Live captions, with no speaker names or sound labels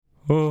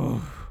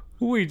Oh,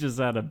 we just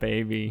had a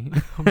baby.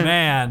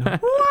 Man,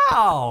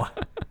 wow.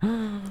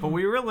 But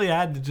we really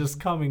had to just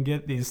come and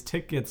get these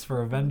tickets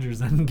for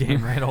Avengers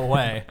Endgame right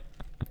away.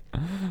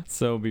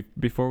 So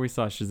before we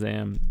saw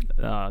Shazam,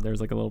 there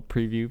was like a little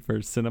preview for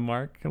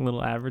Cinemark, a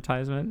little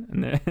advertisement,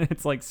 and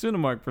it's like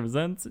Cinemark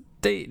presents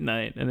date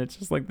night, and it's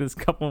just like this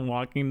couple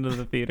walking to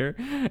the theater,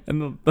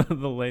 and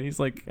the lady's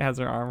like has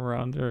her arm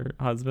around her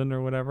husband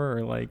or whatever,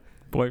 or like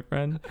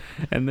boyfriend,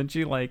 and then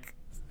she like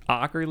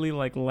awkwardly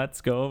like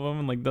lets go of him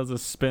and like does a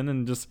spin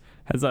and just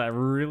has a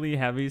really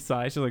heavy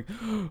sigh. She's like,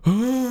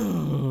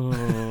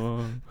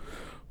 oh,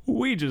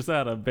 we just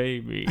had a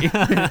baby.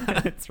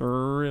 It's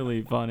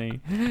really funny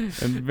and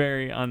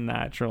very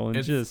unnatural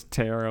and just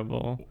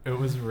terrible. It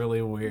was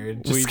really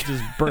weird. We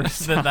just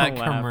burst out that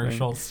laughing.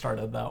 commercial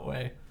started that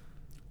way.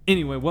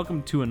 Anyway,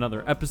 welcome to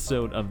another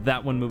episode of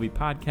That One Movie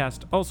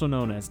Podcast, also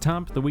known as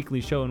Tomp, the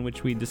weekly show in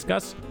which we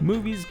discuss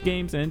movies,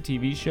 games, and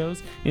TV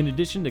shows, in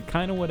addition to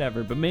kind of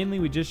whatever, but mainly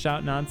we just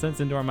shout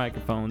nonsense into our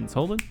microphones.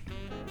 Holden?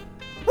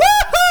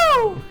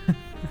 Woohoo!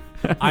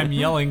 I'm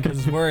yelling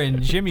because we're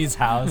in Jimmy's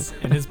house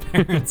and his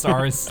parents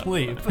are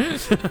asleep.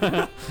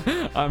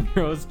 I'm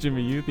your host,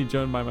 Jimmy Youthy,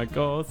 joined by my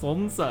co-host,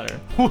 Holden Sutter.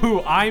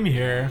 Woo, I'm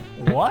here.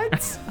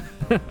 What?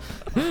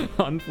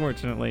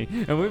 Unfortunately.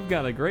 And we've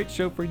got a great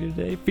show for you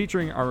today,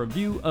 featuring our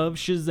review of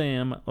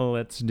Shazam.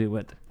 Let's do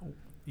it.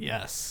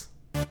 Yes.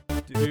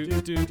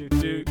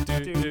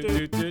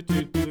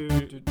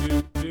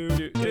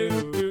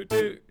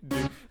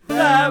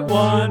 That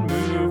One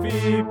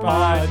Movie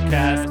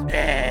Podcast.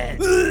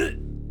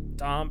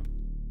 Tom.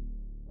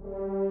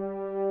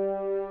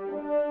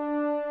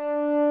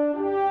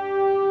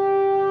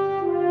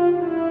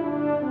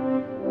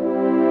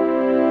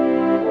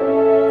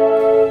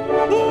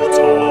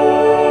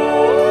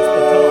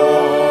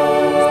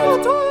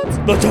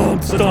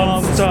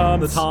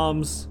 The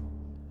Toms.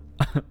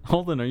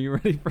 Holden, are you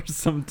ready for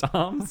some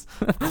Toms?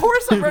 Of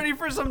course I'm ready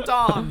for some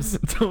Toms.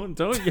 Don't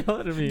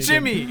yell at me.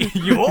 Jimmy,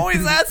 you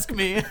always ask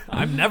me.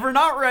 I'm never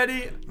not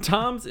ready.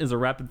 Toms is a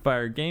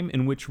rapid-fire game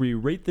in which we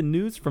rate the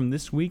news from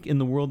this week in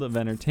the world of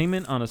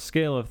entertainment on a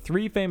scale of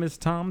three famous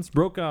Toms,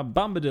 Brokaw,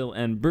 Bombadil,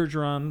 and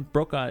Bergeron.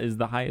 Brokaw is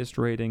the highest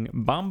rating,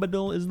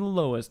 Bombadil is the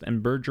lowest,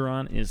 and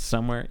Bergeron is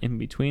somewhere in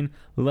between.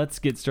 Let's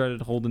get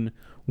started, Holden,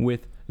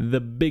 with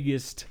the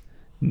biggest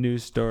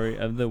news story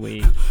of the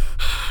week.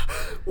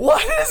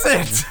 What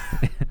is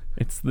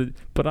it?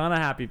 Put on a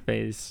happy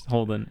face,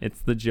 Holden.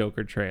 It's the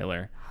Joker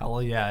trailer.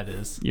 Hell yeah, it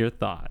is. Your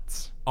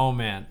thoughts? Oh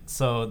man,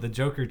 so the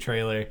Joker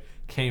trailer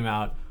came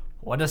out.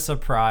 What a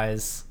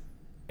surprise.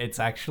 It's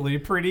actually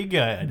pretty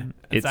good.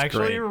 It's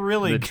actually great.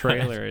 really good. The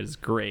trailer is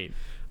great.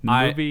 The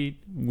movie,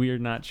 we're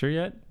not sure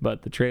yet,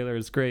 but the trailer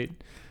is great.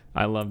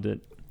 I loved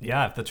it.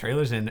 Yeah, if the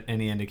trailer's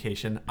any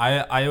indication.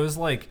 I was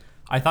like,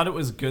 I thought it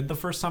was good the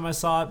first time I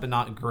saw it, but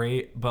not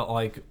great. But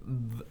like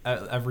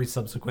every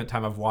subsequent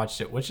time I've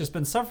watched it, which has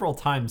been several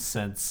times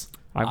since.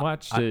 I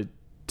watched it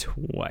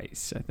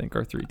twice, I think,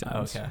 or three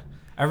times. Okay.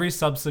 Every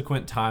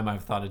subsequent time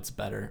I've thought it's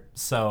better.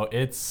 So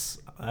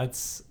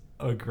that's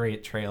a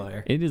great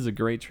trailer. It is a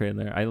great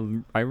trailer.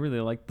 I really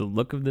like the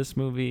look of this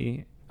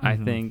movie. Mm-hmm. I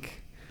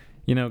think,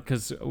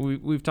 because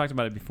we've talked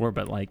about it before,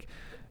 but like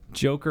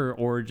Joker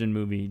origin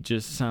movie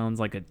just sounds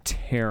like a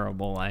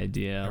terrible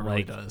idea. It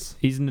really does.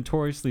 He's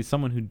notoriously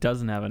someone who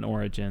doesn't have an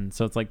origin,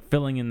 so it's like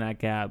filling in that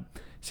gap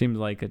seems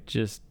like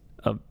just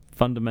a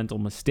fundamental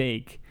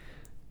mistake.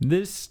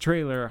 This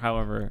trailer,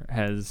 however,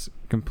 has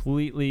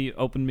completely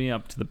opened me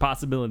up to the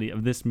possibility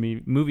of this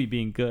movie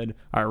being good.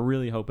 I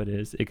really hope it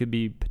is. It could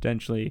be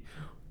potentially,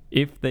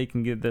 if they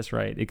can get this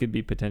right, it could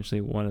be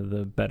potentially one of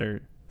the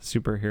better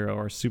superhero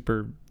or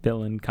super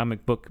villain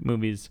comic book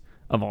movies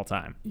of all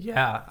time.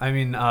 Yeah, I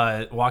mean,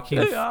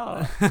 Joaquin.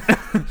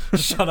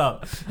 Shut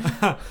up,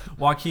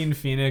 Joaquin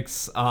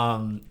Phoenix.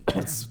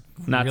 It's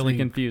not really to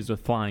be confused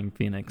with Flying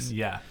Phoenix.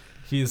 Yeah,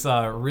 he's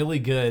really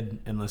good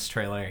in this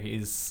trailer.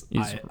 He's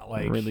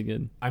really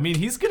good. I mean,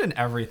 he's good in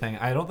everything.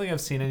 I don't think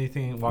I've seen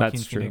anything Joaquin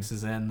Phoenix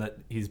is in that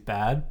he's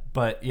bad.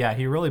 But yeah,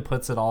 he really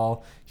puts it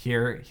all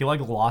here. He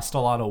like lost a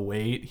lot of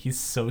weight. He's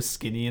so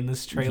skinny in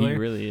this trailer. He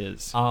really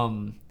is.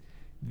 I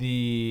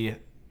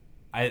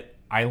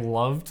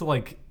loved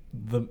like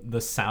the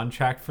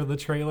soundtrack for the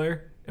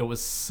trailer. It was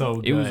so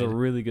good. It was a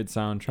really good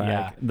soundtrack.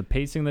 Yeah. The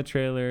pacing of the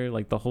trailer,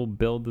 like the whole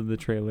build of the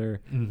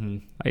trailer. Mm-hmm.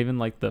 I even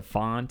like the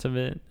font of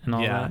it and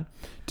all that.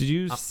 Did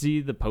you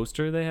see the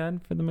poster they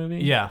had for the movie?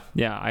 Yeah.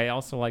 Yeah, I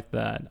also liked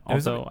that.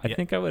 Also, I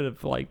think I would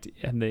have liked,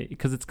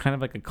 because it's kind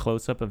of like a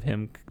close-up of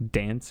him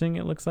dancing,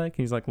 it looks like.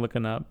 He's like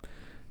looking up.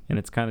 And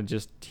it's kind of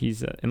just,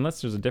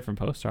 unless there's a different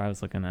poster I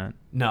was looking at.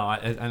 No,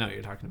 I know what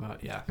you're talking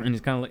about. Yeah. And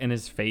he's kind of, and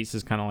his face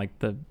is kind of like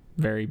the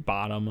very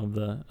bottom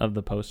of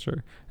the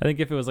poster. I think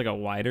if it was like a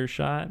wider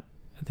shot,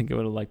 I think I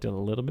would have liked it a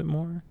little bit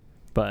more.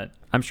 But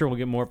I'm sure we'll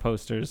get more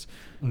posters.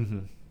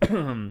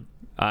 Mm-hmm.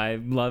 I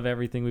love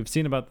everything we've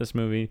seen about this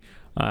movie.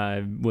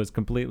 I was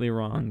completely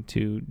wrong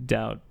to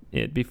doubt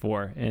it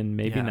before, and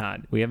maybe Yeah.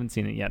 not. We haven't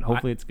seen it yet.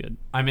 Hopefully it's good.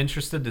 I'm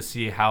interested to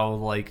see how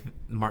like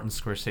Martin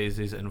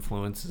Scorsese's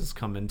influences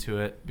come into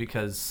it,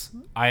 because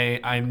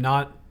I'm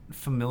not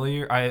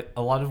familiar.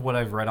 A lot of what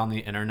I've read on the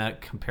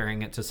internet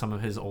comparing it to some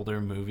of his older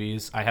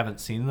movies, I haven't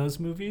seen those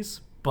movies,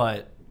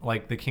 but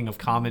like The King of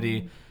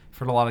Comedy, I've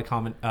heard a lot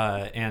of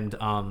and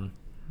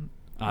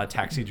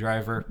Taxi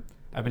Driver.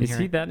 I've been Is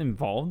hearing. he that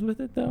involved with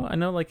it though? I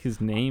know like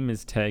his name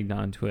is tagged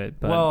onto it,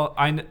 but Well,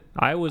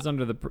 I was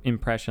under the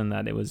impression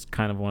that it was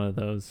kind of one of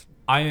those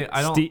I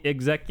don't.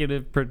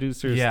 executive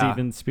producer Yeah.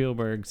 Steven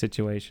Spielberg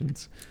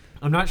situations.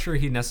 I'm not sure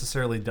he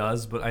necessarily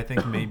does, but I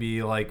think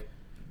maybe like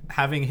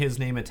having his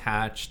name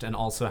attached and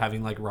also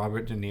having like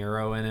Robert De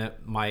Niro in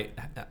it might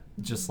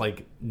just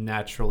like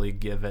naturally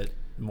give it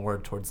more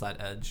towards that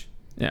edge.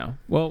 Yeah.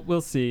 Well, we'll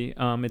see.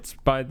 It's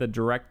by the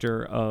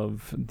director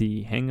of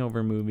the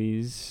Hangover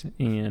movies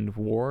and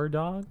War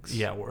Dogs.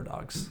 Yeah, War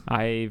Dogs.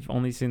 I've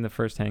only seen the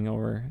first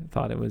Hangover.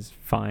 Thought it was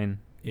fine.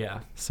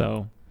 Yeah.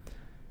 So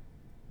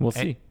we'll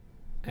see.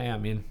 Hey, I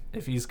mean,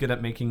 if he's good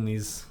at making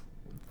these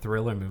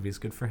thriller movies,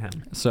 good for him.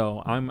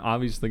 So I'm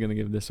obviously going to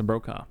give this a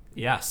Brokaw.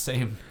 Yeah,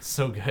 same.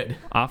 So good.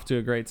 Off to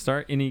a great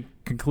start. Any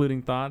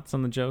concluding thoughts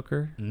on the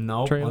Joker?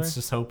 Nope. Trailer? Let's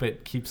just hope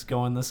it keeps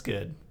going this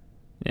good.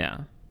 Yeah.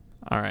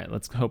 All right.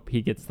 Let's hope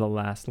he gets the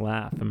last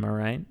laugh. Am I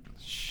right?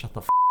 Shut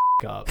the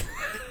up.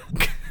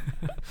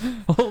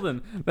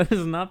 Holden, that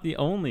is not the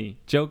only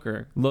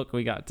Joker look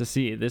we got to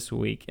see this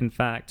week. In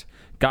fact,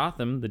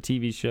 Gotham, the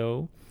TV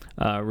show,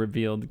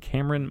 revealed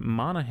Cameron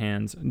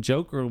Monaghan's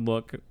Joker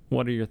look.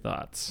 What are your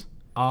thoughts?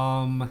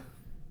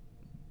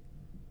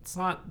 It's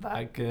not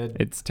that good.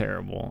 It's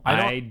terrible. I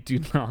don't- I do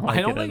not like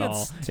I don't it think at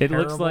all. it's It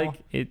looks terrible.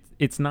 like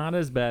it's not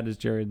as bad as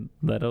Jared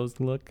Leto's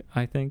look,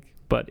 I think,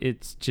 but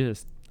it's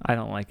just I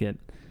don't like it.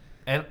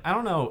 And I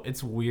don't know.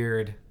 It's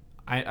weird.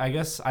 I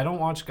guess I don't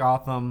watch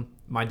Gotham.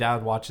 My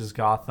dad watches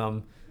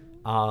Gotham.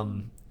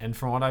 And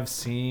from what I've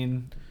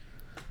seen,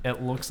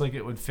 it looks like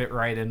it would fit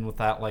right in with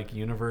that like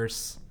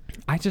universe.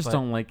 I just But-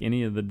 don't like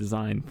any of the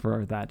design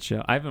for that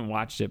show. I haven't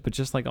watched it, but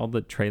just like all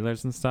the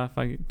trailers and stuff.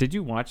 Did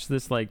you watch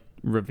this like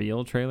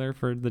reveal trailer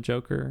for the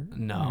Joker?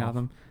 No.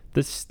 Gotham?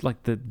 This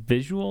like the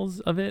visuals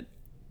of it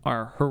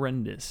are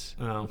horrendous.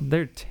 Oh.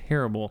 They're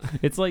terrible.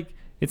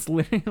 It's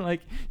literally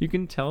like you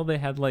can tell they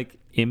had like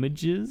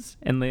images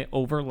and they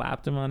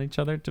overlapped them on each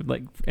other to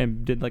like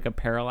and did like a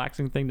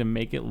parallaxing thing to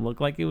make it look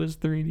like it was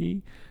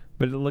 3D.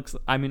 But it looks.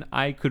 I mean,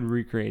 I could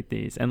recreate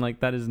these, and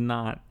like that is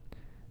not.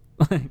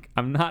 Like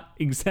I'm not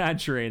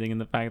exaggerating in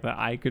the fact that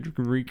I could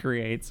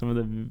recreate some of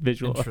the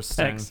visual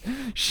Interesting. effects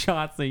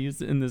shots they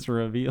used in this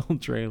reveal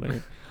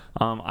trailer.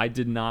 I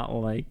did not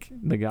like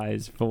the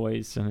guy's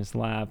voice and his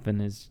laugh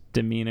and his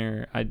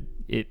demeanor.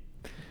 It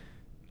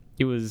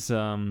was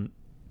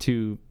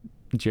too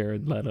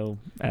Jared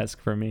Leto-esque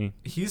for me.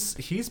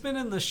 He's been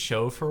in the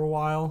show for a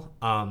while.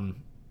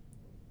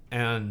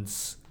 And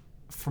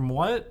from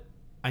what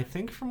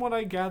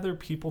I gather,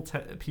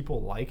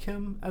 people like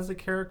him as a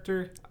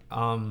character.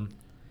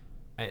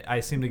 I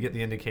seem to get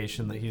the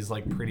indication that he's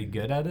like pretty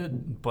good at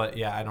it, but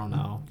yeah, I don't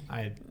know.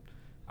 I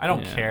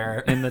don't Yeah. care.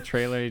 In the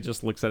trailer, he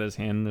just looks at his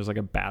hand and there's like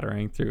a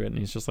batarang through it and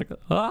he's just like,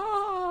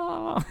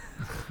 ah.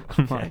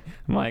 I'm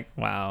like,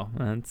 wow,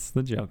 that's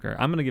the Joker.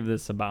 I'm going to give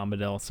this a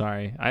Bombadil.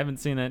 Sorry. I haven't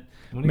seen it.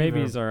 I'm gonna Maybe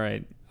give he's all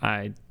right.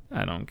 I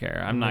don't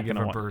care. I'm not give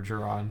going a to watch.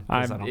 Bergeron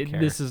because I don't care.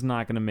 This is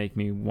not going to make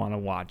me want to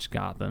watch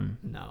Gotham.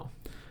 No.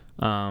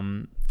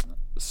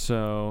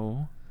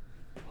 So,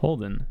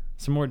 Holden,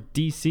 some more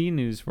DC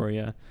news for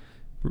you.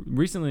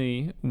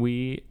 Recently,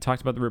 we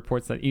talked about the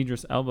reports that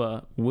Idris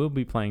Elba will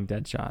be playing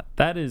Deadshot.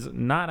 That is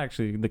not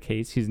actually the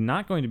case. He's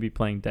not going to be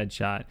playing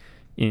Deadshot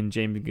in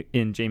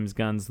James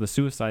Gunn's The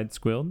Suicide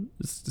Squad.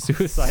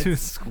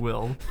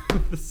 Squill.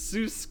 The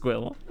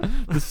Squill,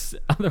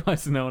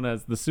 otherwise known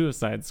as the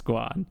Suicide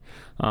Squad.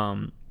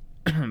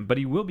 But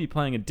he will be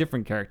playing a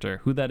different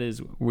character. Who that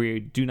is, we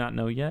do not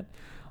know yet.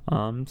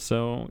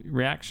 So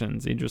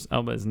reactions: Idris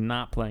Elba is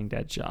not playing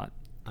Deadshot,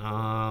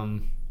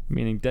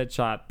 meaning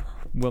Deadshot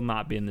will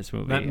not be in this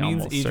movie. That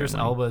means almost Idris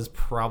certainly. Elba is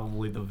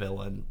probably the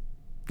villain.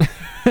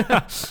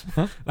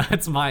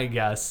 That's my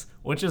guess,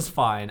 which is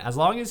fine as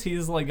long as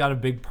he's like got a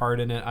big part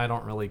in it. I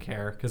don't really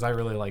care because I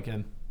really like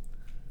him.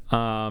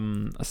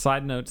 A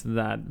side note to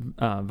that: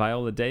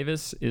 Viola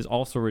Davis is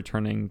also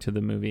returning to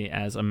the movie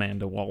as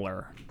Amanda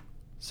Waller,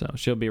 so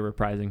she'll be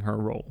reprising her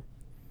role.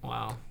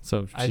 Wow.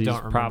 So she's I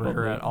don't remember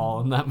her at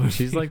all in that movie.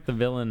 She's like the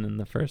villain in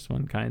the first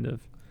one, kind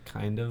of.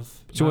 kind of.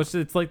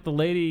 It's like the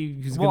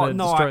lady who's gonna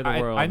destroy the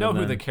world. I know and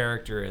who then- the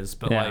character is,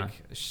 but Yeah.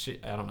 like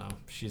I don't know.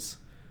 She's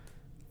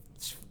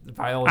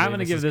Viola I'm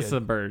gonna Davis give is this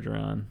good. a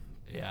Bergeron.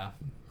 Yeah.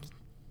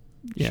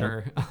 Yeah.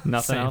 Sure.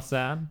 Nothing Same. else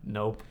sad?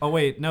 Nope. Oh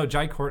wait, no.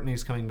 Jai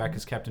Courtney's coming back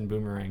as Captain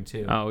Boomerang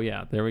too. Oh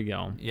yeah, there we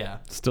go. Yeah.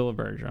 Still a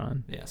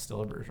Bergeron. Yeah.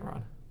 Still a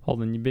Bergeron.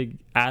 Holden, you big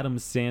Adam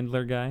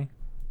Sandler guy.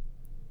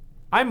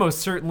 I most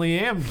certainly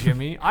am,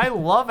 Jimmy. I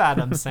love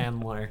Adam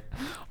Sandler.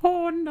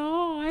 Oh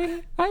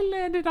no, I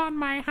landed on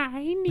my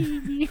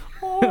hiney.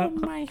 Oh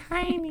my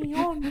hiney.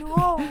 Oh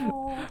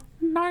no.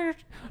 now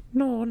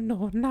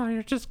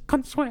you're just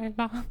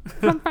Consuela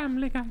from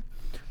Family Guy.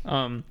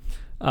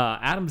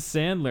 Adam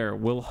Sandler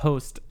will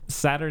host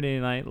Saturday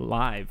Night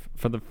Live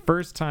for the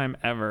first time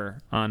ever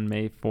on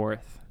May 4th.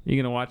 You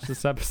gonna watch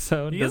this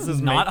episode? He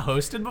has not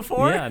hosted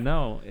before? Yeah,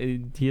 no,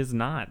 he is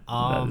not.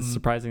 As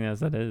surprising as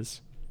that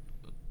is.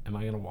 Am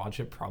I gonna watch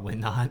it? Probably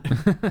not.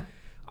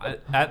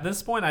 At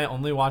this point, I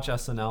only watch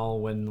SNL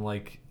when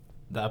like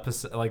the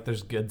episode, like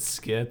there's good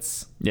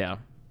skits. Yeah.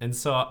 And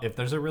so if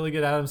there's a really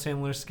good Adam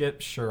Sandler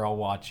skit, sure, I'll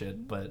watch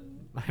it, but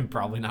I'm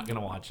probably not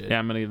gonna watch it. Yeah,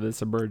 I'm gonna give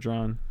this a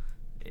Bergeron.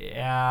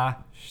 Yeah,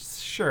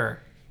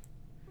 sure.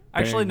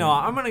 Actually, no,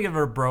 I'm gonna give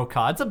it a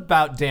Brokaw. It's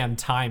about damn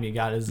time he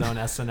got his own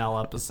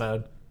SNL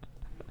episode.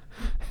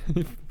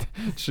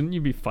 Shouldn't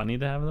you be funny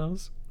to have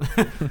those?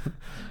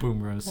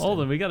 Boom roast. Hold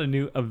on, we got a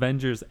new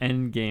Avengers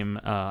Endgame,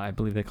 I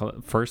believe they call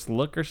it first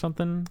look or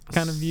something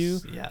kind of view.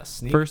 Yeah,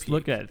 sneak first peek.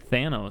 look at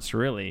Thanos,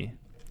 really.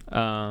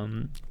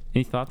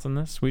 Any thoughts on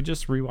this? We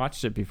just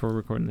rewatched it before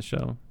recording the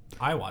show.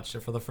 I watched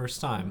it for the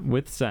first time.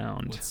 With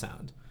sound. With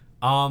sound.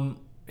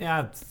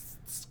 Yeah,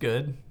 it's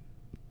good.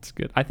 It's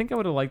good. I think I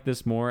would have liked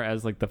this more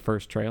as like the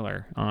first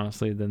trailer,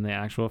 honestly, than the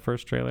actual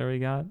first trailer we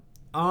got.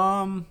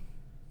 I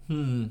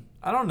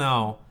don't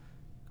know.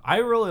 I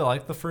really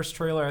like the first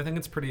trailer. I think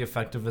it's pretty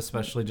effective,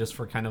 especially just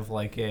for kind of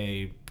like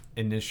a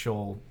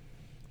initial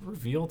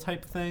reveal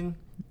type thing.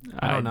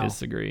 I don't know.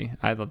 Disagree.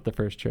 I thought the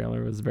first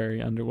trailer was very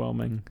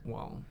underwhelming.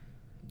 Well,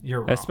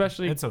 you're wrong.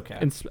 It's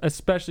okay.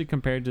 Especially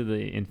compared to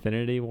the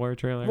Infinity War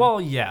trailer. Well,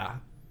 yeah.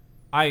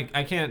 I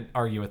can't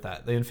argue with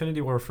that. The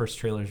Infinity War first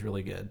trailer is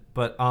really good.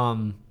 But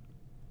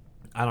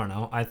I don't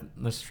know.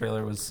 This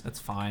trailer it's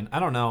fine. I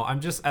don't know. I'm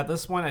just at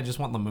this point I just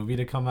want the movie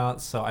to come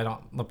out, so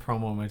the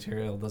promo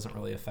material doesn't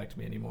really affect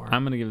me anymore.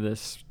 I'm gonna give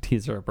this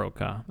teaser a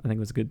Brokaw. I think it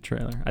was a good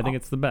trailer. I think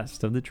it's the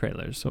best of the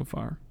trailers so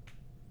far.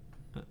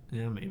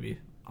 Yeah, maybe.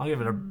 I'll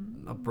give it a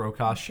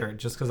Brokaw shirt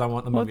just because I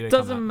want the movie to come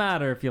out. It doesn't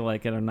matter if you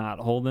like it or not,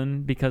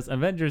 Holden, because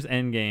Avengers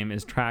Endgame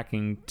is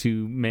tracking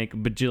to make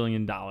 $1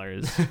 bajillion.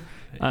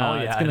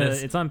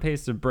 It's on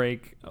pace to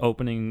break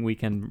opening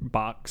weekend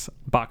box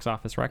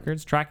office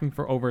records, tracking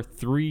for over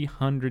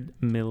 $300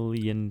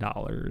 million.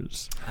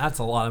 That's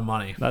a lot of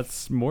money.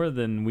 That's more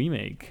than we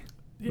make.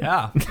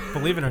 Yeah,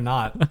 believe it or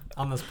not,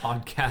 on this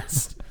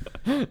podcast.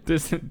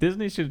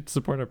 Disney should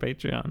support our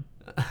Patreon.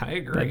 I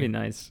agree. That'd be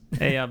nice.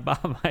 Hey,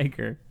 Bob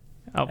Iger.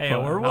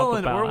 We're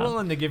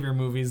willing to give your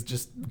movies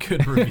just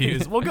good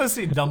reviews. We'll go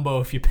see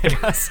Dumbo if you pay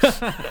us.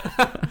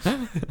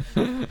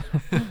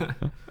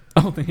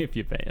 Only if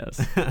you pay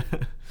us.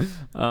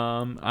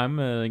 I'm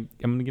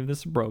gonna give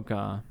this a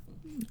Brokaw.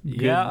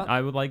 Good. Yeah,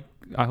 I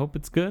hope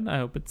it's good. I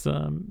hope it's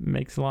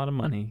makes a lot of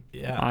money.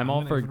 Yeah, I'm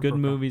all for good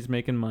movies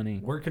making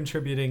money. We're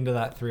contributing to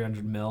that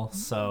 300 mil,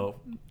 so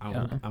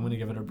I'm gonna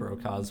give it a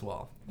Brokaw as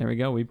well. There we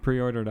go. We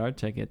pre-ordered our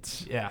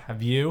tickets. Yeah,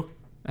 have you?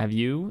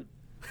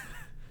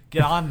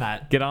 Get on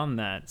that. Get on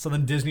that. So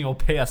then Disney will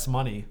pay us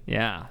money.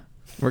 Yeah.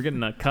 We're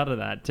getting a cut of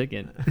that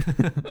ticket.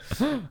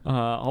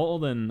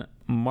 Holden,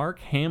 Mark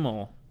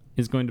Hamill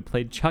is going to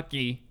play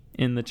Chucky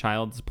in the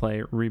Child's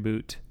Play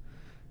reboot.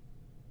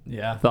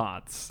 Yeah.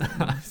 Thoughts?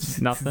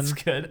 Nothing? It's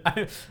good.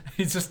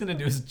 He's just going to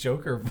do his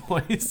Joker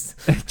voice.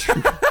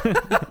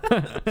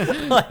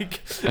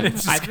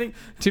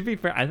 To be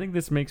fair, I think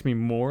this makes me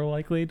more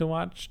likely to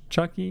watch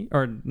Chucky,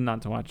 or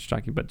not to watch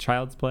Chucky, but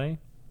Child's Play.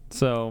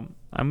 So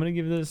I'm going to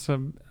give this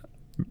a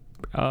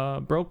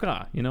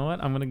Brokaw. You know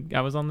what?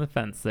 I was on the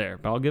fence there,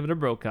 but I'll give it a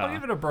Brokaw. I'll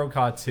give it a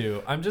Brokaw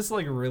too. I'm just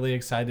like really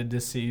excited to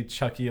see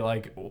Chucky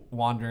like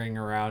wandering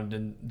around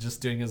and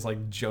just doing his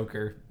like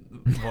Joker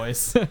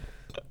voice.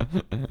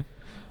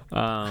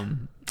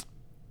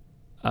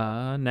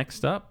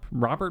 Next up,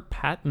 Robert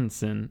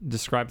Pattinson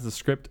describes the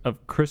script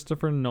of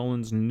Christopher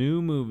Nolan's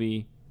new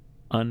movie,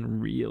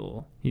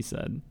 Unreal, he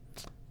said,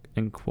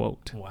 end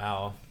quote.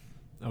 Wow.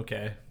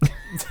 Okay.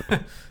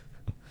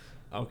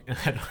 Okay.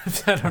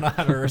 I don't know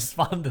how to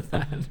respond to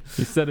that.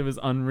 He said it was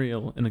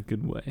unreal in a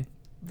good way.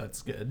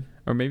 That's good.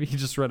 Or maybe he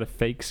just read a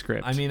fake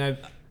script. I mean,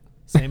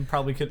 same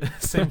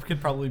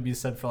could probably be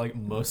said for like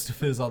most of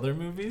his other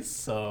movies.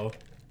 So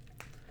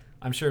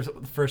I'm sure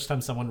the first time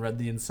someone read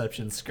the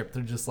Inception script,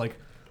 they're just like,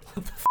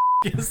 "What the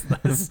is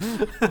this?"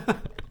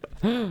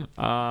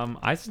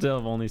 I still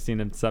have only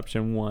seen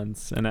Inception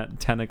once, and at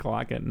 10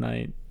 o'clock at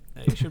night.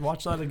 Hey, you should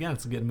watch that again.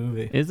 It's a good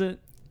movie. Is it?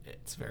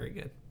 It's very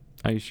good.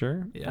 Are you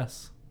sure?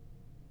 Yes.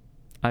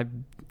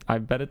 I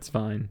bet it's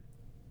fine.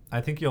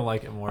 I think you'll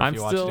like it more if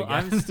you watch it again.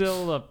 I'm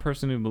still a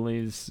person who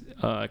believes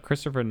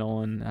Christopher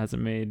Nolan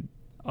hasn't made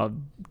a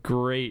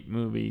great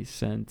movie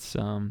since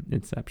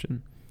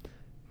Inception.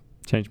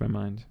 Changed my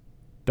mind.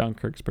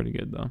 Dunkirk's pretty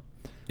good though.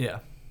 Yeah.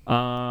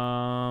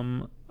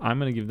 I'm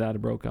gonna give that a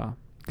Brokaw.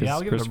 Yeah,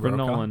 I'll give it a Brokaw.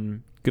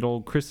 Nolan, good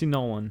old Chrissy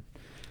Nolan.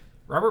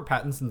 Robert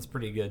Pattinson's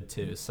pretty good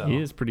too. So he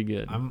is pretty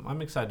good.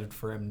 I'm excited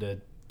for him to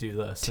do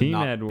this. Team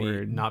and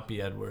Edward, not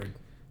be Edward.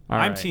 All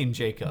I'm right. Team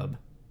Jacob.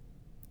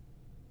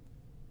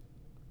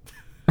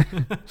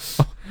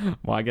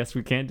 Well, I guess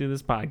we can't do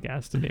this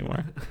podcast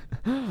anymore.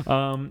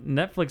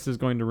 Netflix is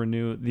going to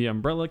renew The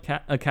Umbrella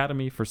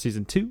Academy for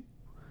season 2,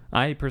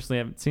 I personally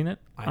haven't seen it.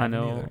 I I haven't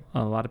know either.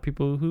 a lot of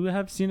people who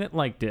have seen it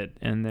liked it,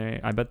 and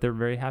I bet they're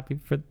very happy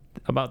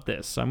about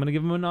this. So I'm gonna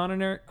give them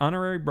an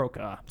honorary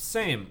Brokaw.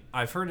 Same.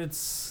 I've heard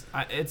it's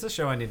a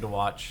show I need to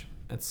watch.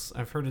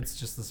 I've heard it's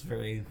just this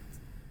very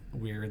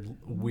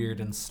weird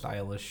and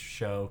stylish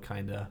show,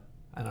 kinda.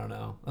 I don't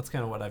know. That's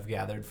kind of what I've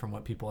gathered from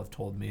what people have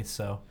told me.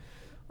 So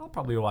I'll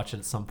probably watch it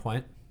at some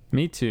point.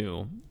 Me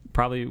too.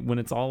 Probably when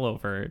it's all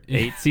over,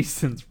 8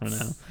 seasons from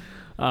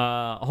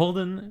now.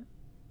 Holden,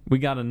 we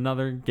got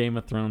another Game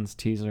of Thrones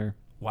teaser.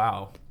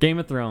 Wow. Game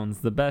of Thrones,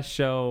 the best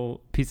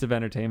piece of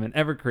entertainment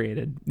ever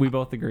created. We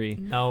both agree.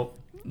 No.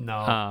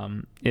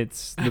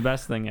 It's the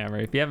best thing ever.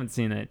 If you haven't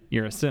seen it,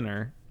 you're a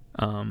sinner,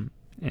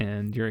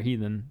 and you're a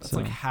heathen. That's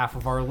like half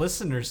of our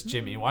listeners,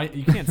 Jimmy. Why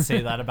you can't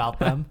say that about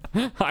them?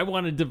 I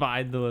want to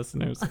divide the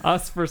listeners,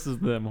 us versus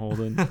them.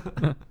 Holden.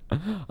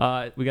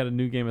 We got a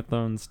new Game of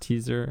Thrones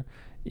teaser.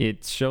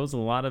 It shows a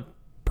lot of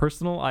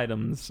personal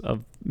items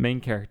of main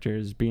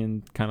characters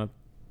being kind of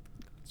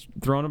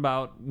thrown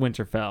about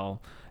Winterfell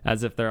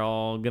as if they're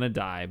all gonna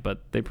die,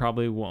 but they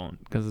probably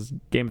won't, because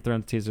Game of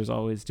Thrones teasers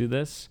always do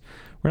this.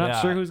 We're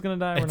not sure who's gonna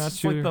die. We're not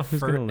sure who's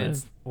gonna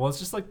live. It's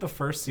just like the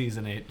first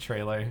season 8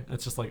 trailer.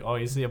 It's just like, oh,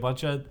 you see a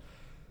bunch of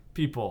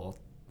people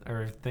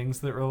or things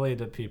that relate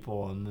to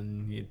people, and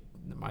then you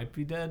might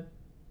be dead.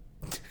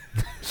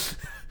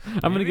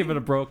 I'm gonna give it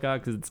a Brokaw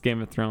because it's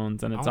Game of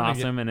Thrones and it's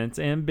awesome and it's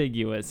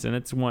ambiguous and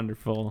it's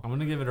wonderful. I'm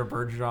gonna give it a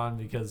Bergeron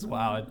because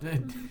wow,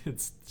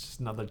 it's just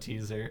another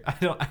teaser.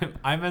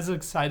 I'm as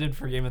excited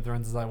for Game of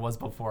Thrones as I was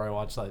before I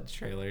watched that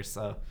trailer.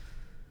 So,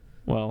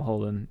 well,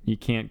 Holden, you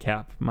can't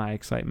cap my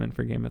excitement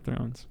for Game of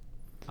Thrones.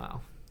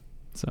 Wow.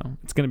 So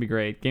it's gonna be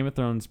great. Game of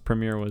Thrones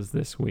premiere was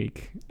this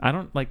week. I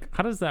don't like.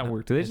 How does that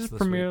work? Do they just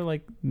premiere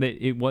week.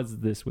 it was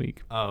this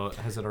week? Oh,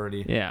 has it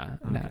already? Yeah,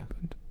 it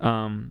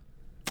happened.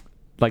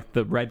 Like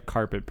the red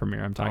carpet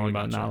premiere I'm talking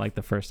about, not like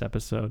the first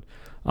episode.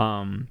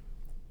 I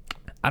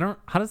don't.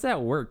 How does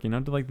that work?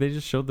 Do they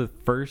just show the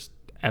first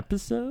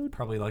episode?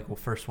 Probably like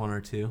first one or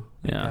two.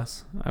 I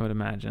guess. I would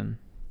imagine.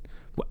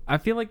 I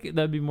feel like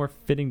that'd be more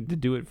fitting to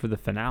do it for the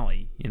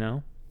finale.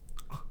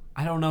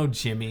 I don't know,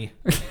 Jimmy.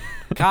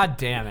 God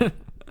damn it.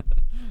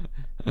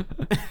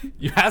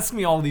 You ask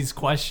me all these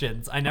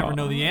questions. I never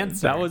know the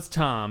answer. That was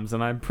Tom's,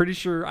 and I'm pretty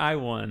sure I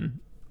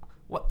won.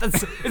 What?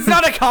 It's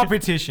not a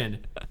competition.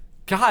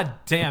 God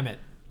damn it.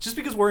 Just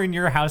because we're in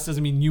your house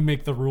doesn't mean you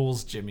make the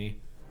rules,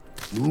 Jimmy.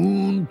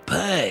 Moon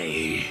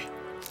pie.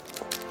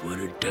 What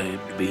a time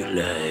to be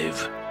alive.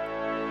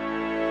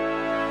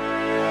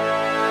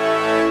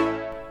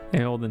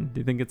 Hey, Holden,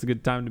 do you think it's a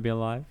good time to be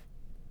alive?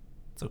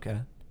 It's okay.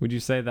 Would you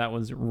say that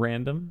was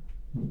random?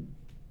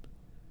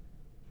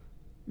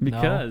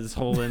 Because,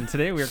 No. Holden,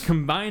 today we are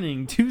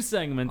combining 2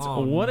 segments,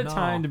 What a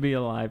Time to Be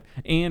Alive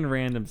and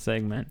Random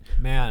Segment.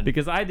 Man.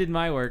 Because I did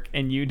my work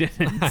and you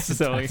didn't,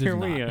 so I did here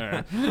we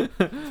are.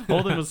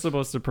 Holden was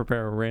supposed to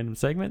prepare a random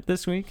segment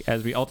this week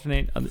as we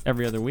alternate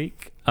every other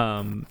week,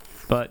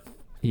 but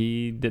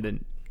he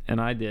didn't, and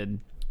I did.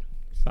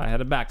 So I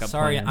had a backup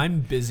Sorry, plan. I'm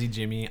busy,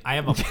 Jimmy. I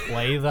have a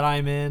play that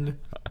I'm in.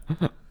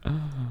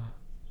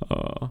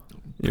 Oh,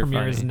 you're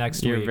Premieres funny.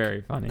 next You're week.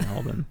 very funny,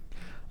 Holden.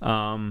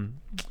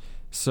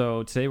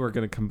 So today we're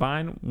going to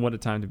combine What a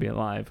Time to Be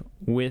Alive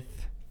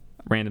with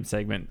Random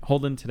Segment.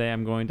 Holden, today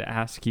I'm going to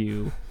ask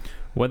you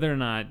whether or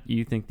not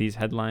you think these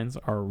headlines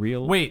are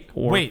real. Wait.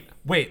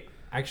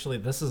 Actually,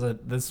 this was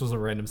a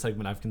random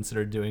segment I've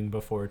considered doing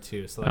before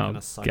too, so that kind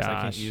of sucks. I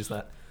can't gosh. use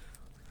that.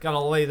 Gotta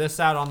lay this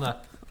out on the...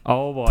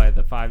 Oh boy,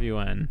 the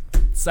 5UN.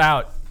 It's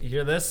out. You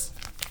hear this?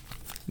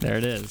 There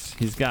it is.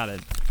 He's got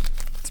it.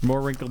 It's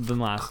more wrinkled than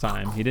last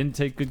time. He didn't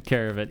take good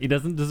care of it. He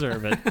doesn't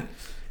deserve it.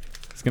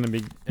 He's going to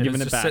be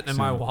giving it just back sitting in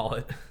my soon.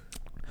 wallet.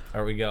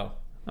 There we go.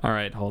 All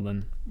right,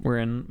 Holden. We're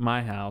in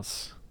my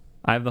house.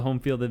 I have the home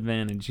field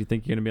advantage. You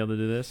think you're going to be able to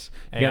do this?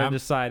 You Hey, got to I'm-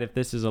 decide if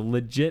this is a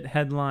legit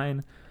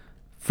headline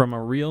from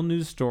a real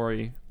news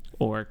story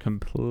or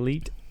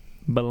complete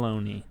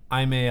baloney.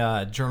 I'm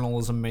a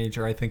journalism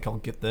major. I think I'll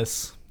get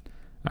this.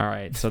 All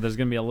right, so there's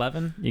going to be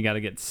 11. You got to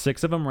get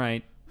 6 of them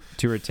right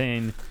to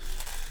retain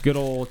good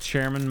old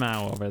Chairman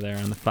Mao over there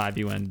on the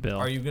 5UN bill.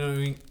 Are you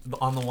going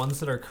on the ones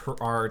that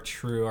are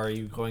true? Are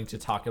you going to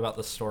talk about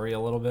the story a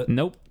little bit?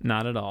 Nope,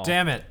 not at all.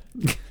 Damn it!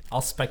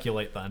 I'll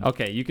speculate then.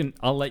 Okay, you can.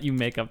 I'll let you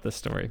make up the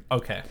story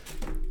Okay.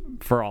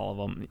 for all of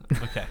them.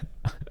 Okay.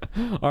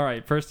 All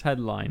right, first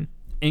headline.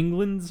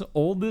 England's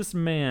oldest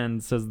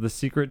man says the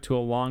secret to a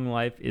long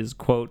life is,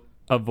 quote,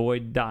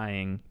 avoid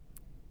dying.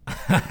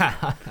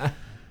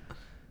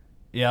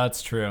 Yeah,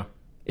 it's true.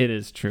 It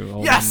is true.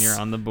 Holden, Yes! you're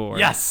on the board.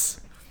 Yes.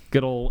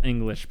 Good old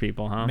English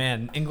people, huh?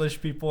 Man,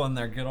 English people and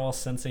their good old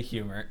sense of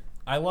humor.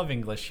 I love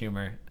English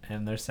humor,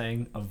 and they're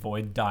saying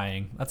avoid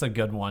dying. That's a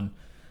good one.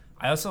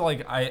 I also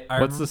like. I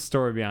What's the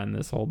story behind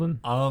this, Holden?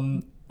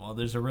 Well,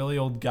 there's a really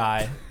old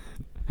guy.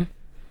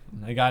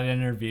 I got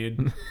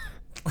interviewed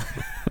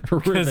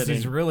because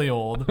he's really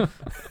old,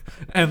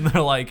 and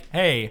they're like,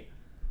 "Hey,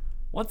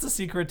 what's the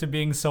secret to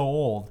being so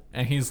old?"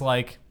 And he's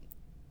like,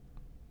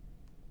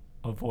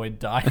 "Avoid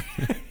dying."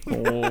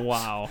 Oh,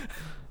 wow.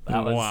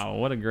 That was wow,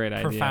 what a great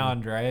idea.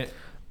 profound, right?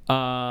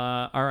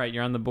 All right,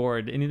 you're on the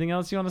board. Anything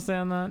else you want to say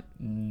on that?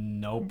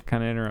 Nope.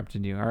 Kind of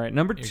interrupted you. All right,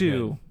 number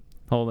 2,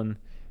 Holden.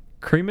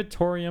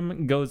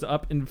 Crematorium goes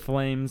up in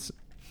flames.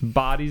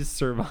 Bodies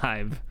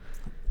survive.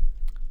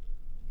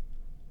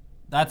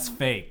 That's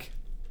fake.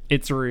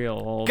 It's real,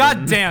 Holden.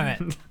 God damn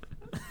it.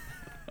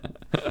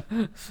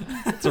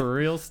 It's a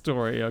real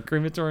story. A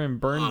crematorium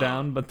burned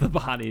down, but the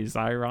bodies,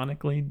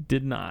 ironically,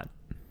 did not.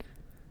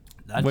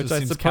 That just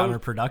seems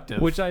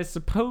counterproductive. Which I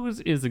suppose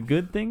is a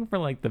good thing for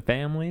like the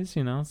families,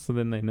 you know, so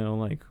then they know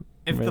like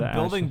if where the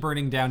building ashes-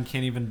 burning down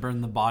can't even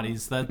burn the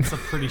bodies, that's a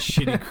pretty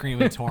shitty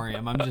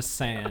crematorium. I'm just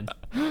saying.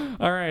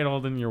 All right,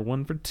 Holden, you're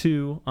 1 for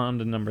 2. On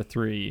to number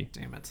 3.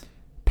 Damn it.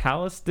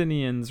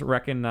 Palestinians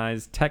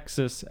recognize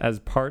Texas as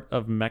part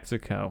of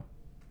Mexico.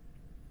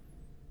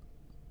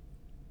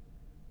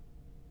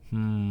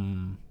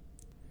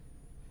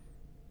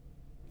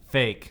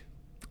 Fake.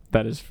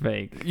 That is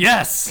fake.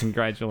 Yes.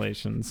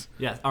 Congratulations.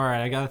 Yes. All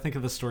right. I got to think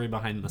of the story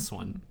behind this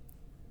one,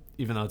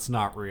 even though it's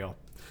not real.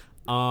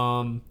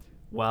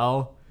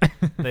 Well,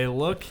 they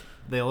look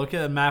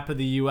at a map of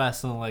the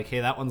U.S. and they're like, hey,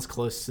 that one's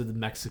close to the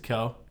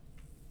Mexico.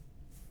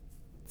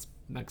 It's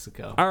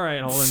Mexico. All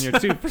right, Holden, you're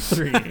 2 for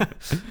 3.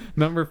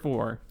 Number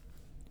 4.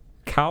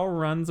 Cow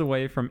runs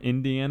away from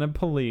Indiana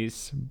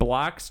police,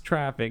 blocks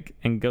traffic,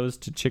 and goes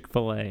to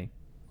Chick-fil-A.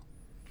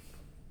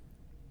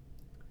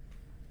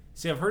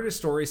 See, I've heard a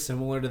story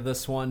similar to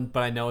this one, but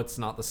I know it's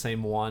not the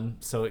same one,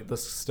 so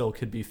this still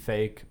could be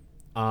fake.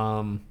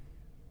 God.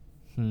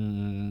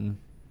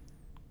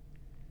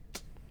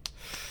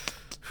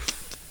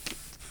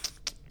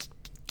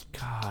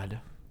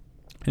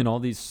 And all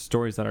these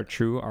stories that are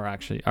true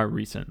are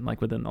recent, like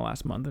within the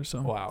last month or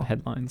so. Wow. The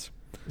headlines.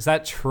 Is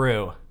that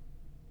true?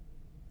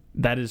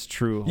 That is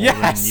true, Holden.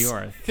 Yes! You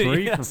are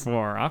 3 Yes. for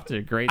 4. Off to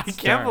a great I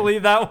start. can't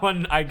believe that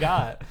one I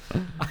got.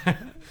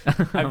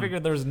 I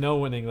figured there was no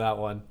winning that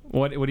one.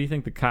 What do you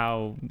think the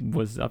cow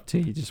was up to?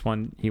 He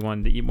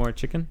wanted to eat more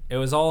chicken? It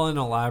was all an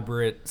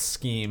elaborate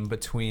scheme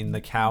between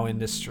the cow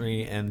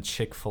industry and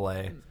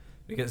Chick-fil-A.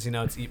 Because, you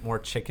know, it's eat more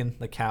chicken,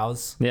 the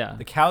cows. Yeah.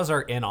 The cows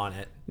are in on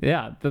it.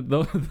 Yeah,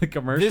 the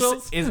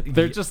commercials.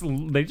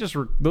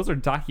 Those are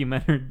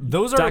documentary.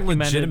 Those are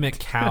legitimate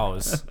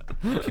cows.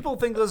 People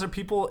think those are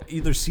people,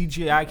 either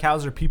CGI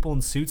cows or people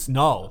in suits.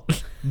 No.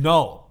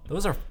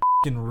 Those are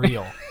fucking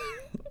real.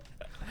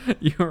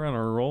 You're on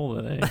a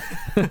roll today.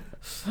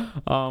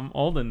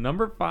 Alden,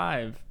 number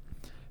 5.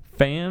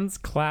 Fans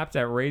clapped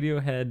at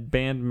Radiohead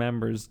band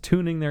members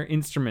tuning their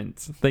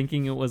instruments,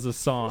 thinking it was a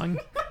song.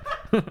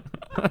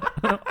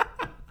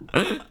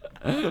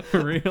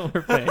 Real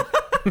or fake?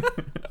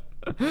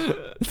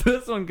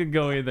 This one could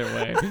go either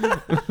way.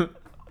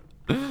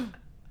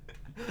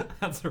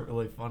 That's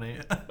really funny.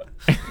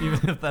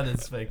 Even if that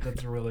is fake,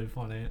 that's really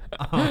funny.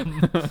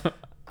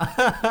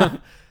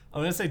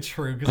 I'm gonna say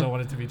true because I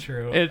want it to be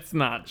true. It's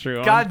not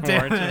true, God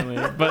damn it.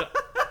 unfortunately, but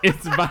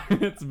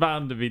it's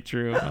bound to be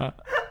true.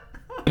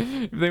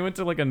 If they went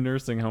to like a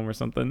nursing home or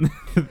something,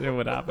 it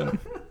would happen.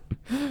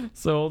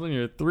 So Holden,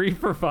 you're 3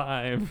 for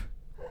 5,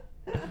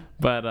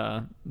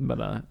 but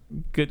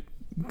good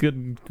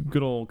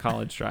old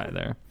college try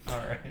there. All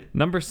right.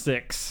 Number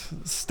 6.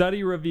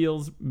 Study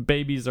reveals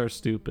babies are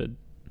stupid.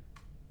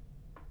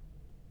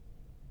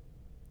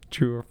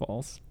 True or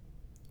false?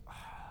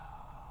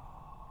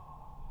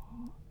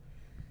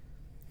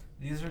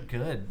 These are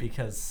good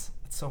because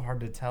it's so hard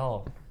to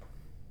tell.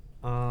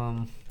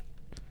 You're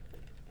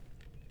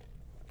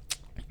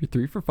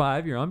 3 for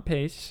 5. You're on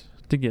pace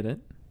to get it.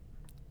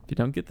 If you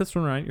don't get this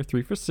one right, you're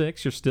 3 for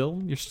 6. You're still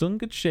in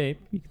good shape.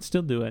 You can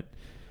still do it.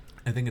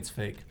 I think it's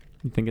fake.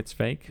 You think it's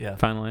fake? Yeah.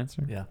 Final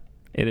answer? Yeah.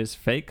 It is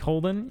fake,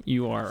 Holden.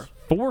 You are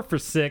 4 for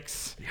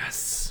 6.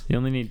 Yes. You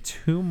only need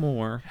 2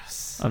 more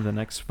Yes. of the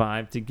next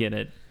 5 to get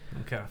it.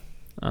 Okay.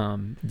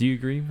 Do you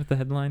agree with the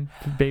headline?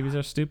 Babies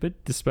are stupid,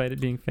 despite it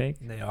being fake?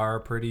 They are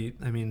pretty.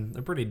 I mean,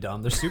 they're pretty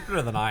dumb. They're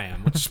stupider than I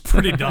am, which is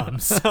pretty dumb.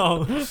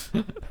 So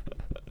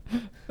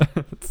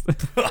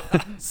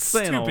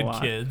Saying a stupid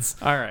lot. kids.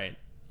 All right.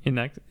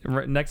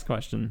 Your next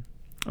question,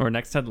 or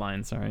next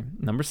headline, sorry.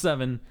 Number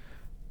 7.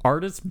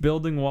 Artists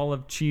building wall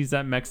of cheese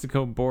at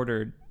Mexico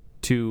border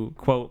to,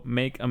 quote,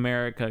 make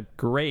America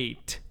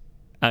great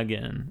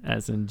again,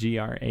 as in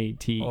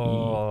GRATE.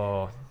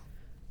 Oh.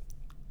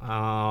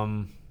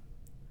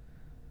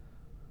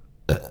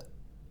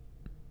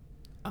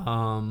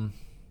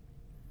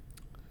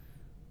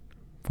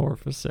 4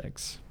 for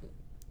 6.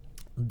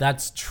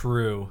 That's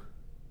true.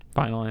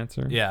 Final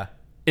answer? Yeah.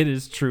 It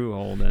is true,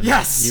 Holden.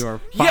 Yes! You are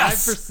 5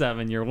 Yes! for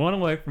 7. You're 1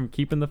 away from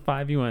keeping the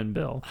 5 UN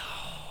bill.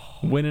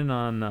 Winning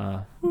on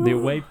the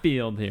away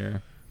field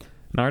here.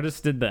 An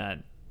artist did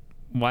that.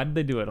 Why did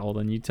they do it,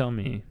 Holden? You tell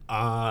me.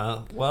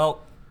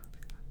 Well,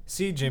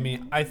 see,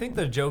 Jimmy, I think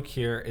the joke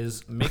here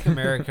is make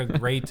America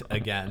great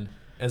again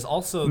is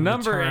also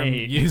Number the term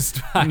 8.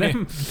 used by...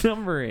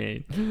 Number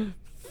 8.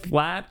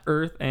 Flat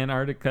Earth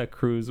Antarctica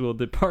cruise will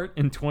depart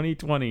in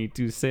 2020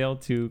 to sail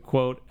to,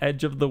 quote,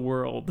 edge of the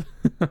world.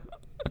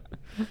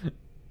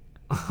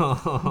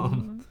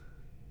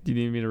 Do you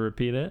need me to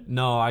repeat it?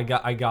 No, I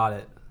got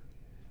it.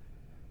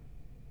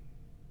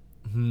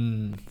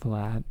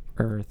 Flat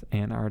Earth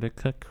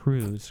Antarctica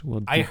cruise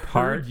will I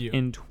depart heard you.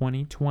 in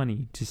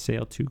 2020 to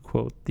sail to,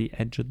 quote, the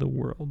edge of the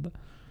world.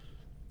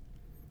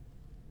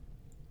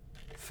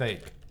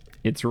 Fake.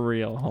 It's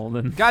real,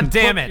 Holden. God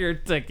damn Book it. your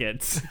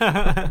tickets.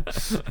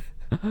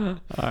 All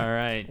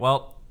right.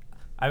 Well,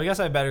 I guess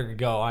I better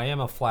go. I am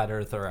a flat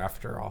earther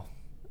after all.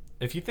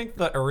 If you think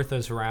the Earth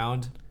is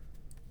round,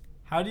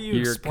 how do you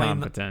You're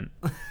explain competent.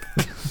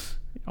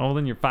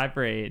 Holden, you're 5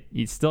 for 8.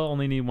 You still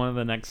only need one of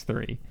the next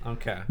 3.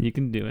 Okay. You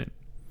can do it.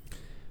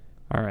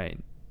 All right.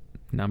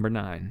 Number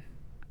 9.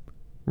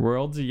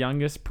 World's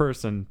youngest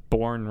person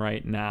born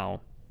right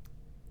now.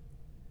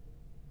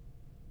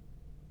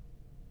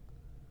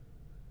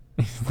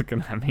 He's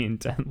looking at me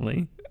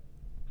intently.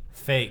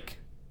 Fake.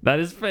 That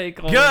is fake.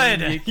 Holden.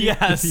 Good. You keep,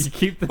 Yes. You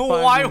keep the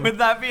Why 5. would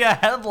that be a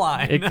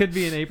headline? It could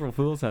be an April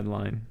Fool's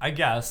headline. I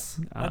guess.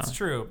 That's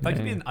true. That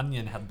could be yeah. an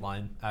Onion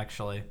headline,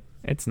 actually.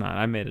 It's not.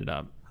 I made it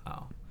up.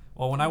 Oh.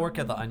 Well, when I work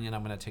at the Onion,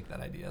 I'm going to take that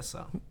idea,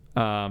 so.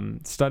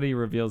 Study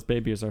reveals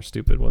babies are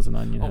stupid was an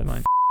Onion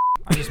headline.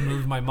 I just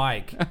moved my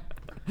mic.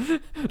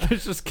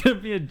 There's just gonna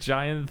be a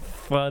giant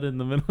thud in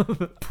the middle of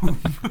the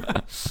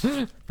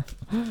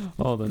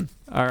Hold on.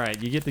 All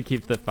right, you get to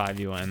keep the 5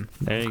 you win.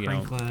 There you go.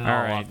 Crinkling it All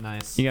all right, up,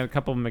 nice. you got a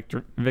couple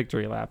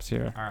victory laps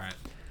here. All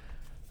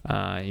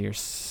right. You're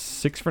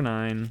 6 for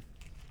 9,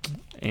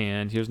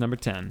 and here's number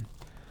 10.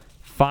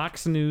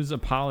 Fox News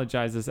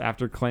apologizes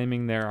after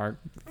claiming there are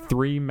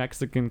 3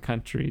 Mexican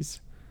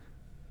countries.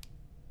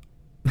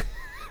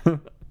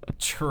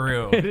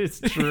 True. It is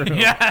true.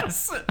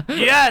 Yes.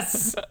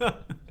 Yes.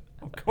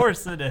 Of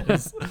course it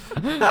is.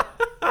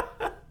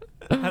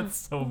 That's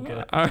so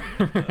good. All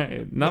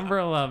right, number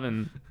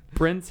 11.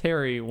 Prince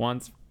Harry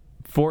wants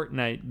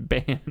Fortnite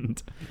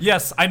banned.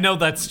 Yes, I know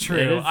that's It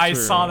true. is I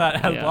true. saw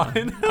that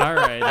headline. Yeah. All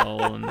right,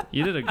 Olin.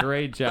 You did a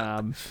great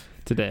job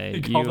today.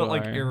 You called it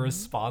like are-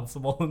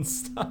 irresponsible and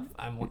stuff.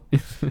 I'm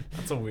like,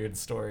 that's a weird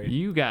story.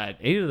 You got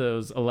 8 of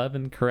those,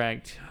 11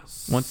 correct.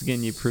 Once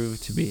again, you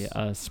proved to be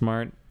a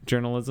smart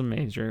journalism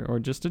major, or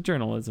just a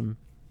journalism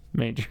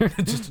major.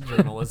 Just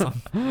journalism.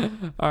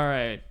 All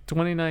right,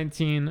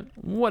 2019.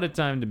 What a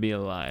time to be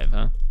alive,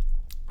 huh?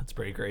 That's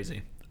pretty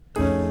crazy.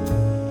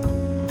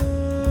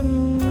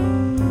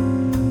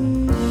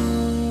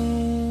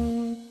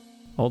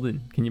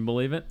 Holden, can you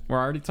believe it? We're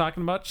already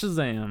talking about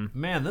Shazam.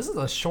 Man, this is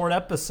a short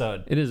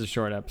episode. It is a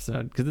short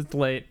episode because it's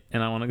late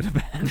and I want to go to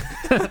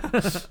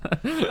bed.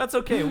 That's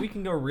okay. We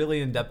can go really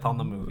in depth on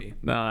the movie.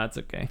 No, that's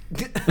okay.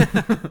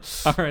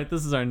 All right,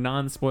 this is our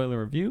non-spoiler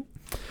review.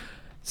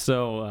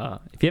 So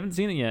if you haven't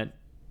seen it yet,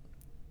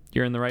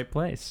 you're in the right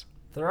place.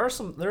 There are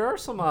some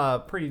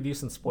pretty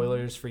decent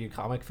spoilers for you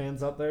comic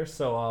fans out there.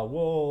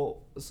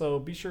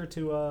 So be sure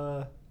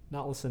to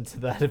not listen to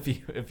that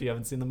if you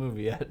haven't seen the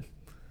movie yet.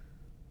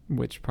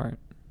 Which part?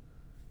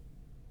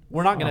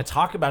 We're not going to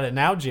talk about it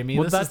now, Jimmy.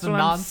 Well, this that's is the what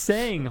I'm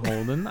saying,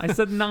 Holden. I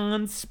said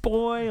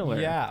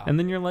non-spoiler. Yeah. And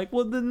then you're like,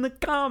 well, then the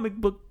comic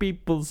book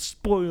people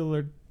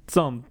spoiler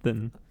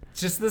something.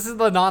 Just this is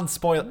the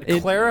non-spoiler.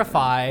 It-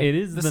 Clarify. It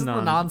is this the is the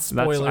non-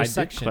 non-spoiler that's- I did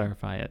section.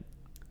 clarify it.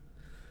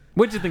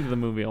 What'd you think of the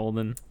movie,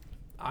 Holden?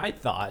 I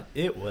thought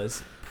it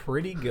was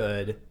pretty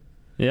good.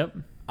 Yep.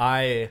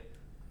 I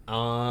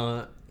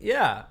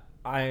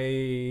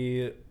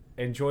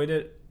enjoyed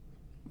it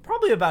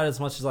probably about as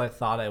much as I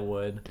thought I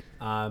would,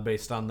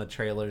 based on the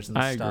trailers and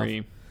I stuff.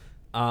 agree.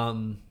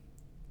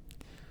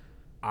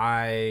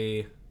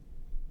 I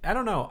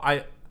don't know.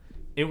 I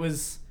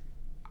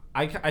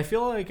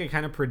feel like I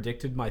kind of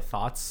predicted my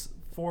thoughts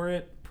for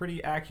it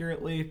pretty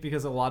accurately,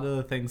 because a lot of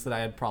the things that I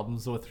had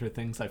problems with were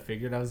things I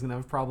figured I was gonna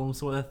have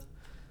problems with.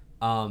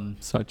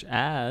 Such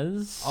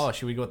as. Oh,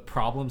 should we go with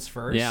problems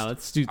first? Yeah,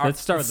 let's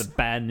start with the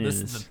bad news.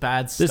 This is the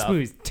bad stuff. This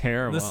movie's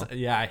terrible.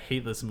 Yeah, I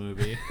hate this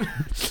movie.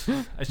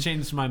 I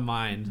changed my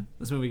mind.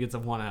 This movie gets a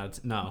 1 out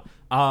of 10. No.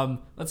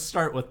 Let's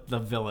start with the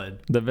villain.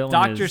 The villain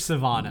Dr. is-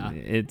 Savannah.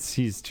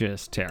 He's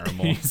just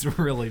terrible. He's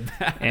really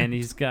bad. And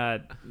he's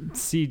got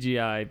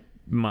CGI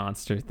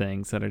monster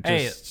things that are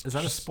just. Hey, is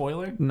that a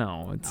spoiler?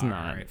 No, it's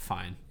not. All right,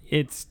 fine.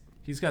 It's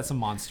He's got some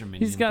monster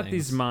minion he's got things.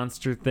 these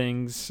monster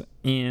things,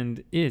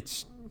 and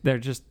they're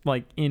just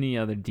like any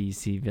other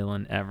DC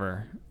villain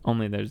ever.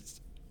 Only there's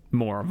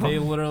more of them. They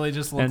literally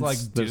just look And like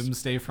there's-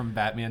 Doomsday from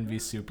Batman v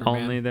Superman.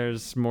 Only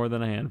there's more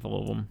than a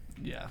handful of them.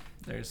 Yeah,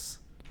 there's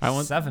I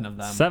want 7 of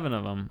them. 7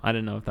 of them. I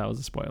didn't know if that was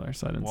a spoiler,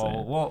 so I didn't say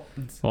it. Well,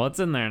 Well, it's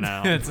in there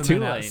now. it's in Too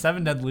there now. late.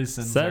 7 deadly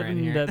sins are in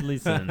 7 here. deadly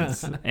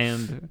sins.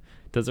 And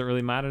does it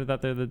really matter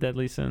that they're the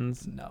deadly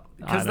sins? No, I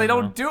because they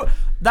don't know. do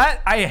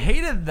that. I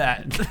hated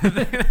that.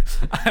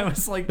 I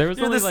was like, There was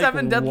 "You're only, the like,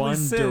 7 deadly one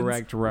sins."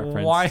 direct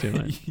reference why,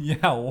 to it.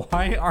 Yeah,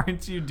 why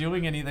aren't you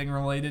doing anything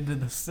related to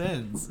the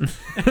sins?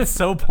 It's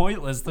so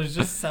pointless. There's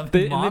just 7 And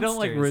they monsters. don't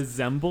like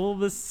resemble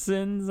the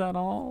sins at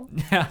all.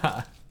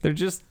 Yeah, They're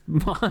just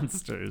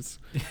monsters.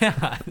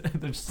 yeah.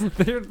 They're just,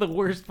 They're the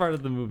worst part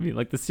of the movie.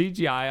 Like the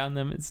CGI on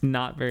them, it's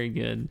not very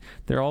good.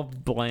 They're all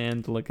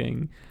bland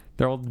looking.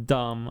 They're all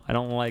dumb. I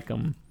don't like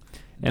them.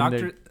 and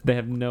Doctor- they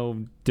have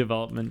no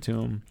development to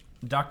him.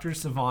 Dr.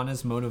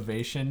 Savannah's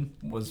motivation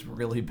was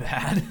really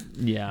bad.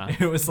 Yeah,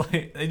 It was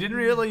like they didn't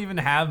really even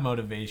have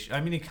motivation.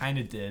 I mean, he kind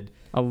of did.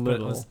 a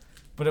little.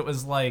 But it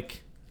was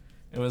like,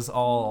 it was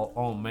all,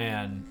 oh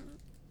man,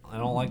 I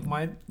don't like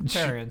my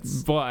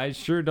parents. Boy, I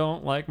sure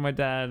don't like my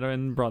dad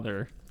and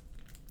brother.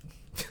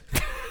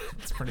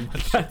 That's pretty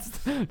much it. That's,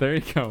 there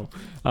you go.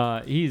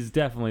 He's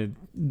definitely,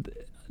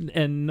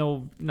 and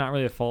no, not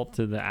really a fault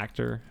to the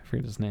actor. I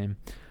forget his name,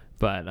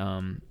 but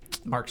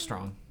Mark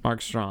Strong.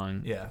 Mark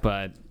Strong. Yeah.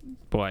 But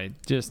boy,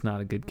 just not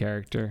a good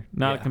character.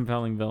 Not a Yeah.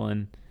 compelling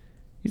villain.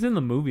 He's in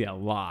the movie a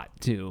lot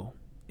too,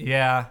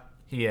 Yeah,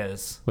 he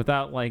is.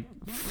 without like,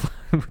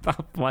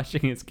 without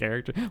fleshing his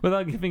character,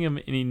 without giving him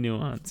any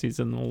nuance. He's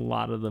in a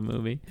lot of the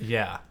movie.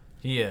 Yeah,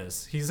 he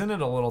is. He's in it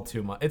a little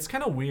too much. It's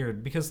kind of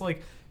weird because,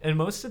 like, in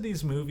most of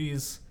these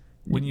movies,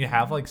 when you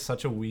have like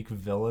such a weak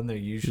villain, they're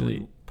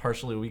usually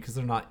partially weak because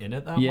they're not in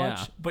it that Yeah.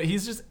 much. But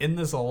he's just in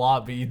this a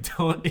lot, but you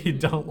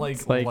don't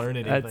like, like, learn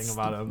anything that's-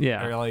 about him.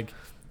 yeah. Or like,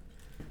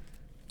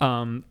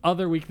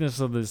 Other weakness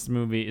of this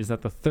movie is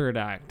that the third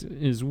act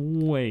is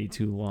way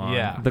too long.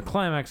 Yeah. The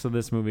climax of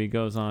this movie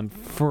goes on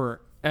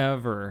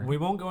forever. we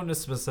won't go into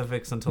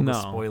specifics until the No.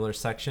 spoiler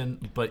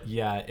section, but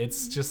yeah,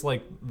 it's just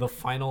like the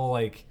final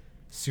like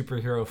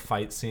superhero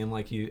fight scene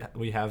like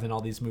we have in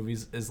all these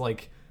movies is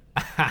like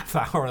a half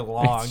hour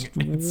long.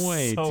 It's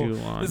way too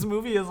long. This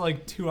movie is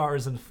like 2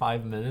 hours and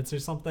 5 minutes or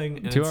something.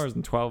 And 2 it's- hours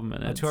and 12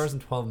 minutes. 2 hours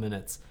and 12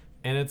 minutes,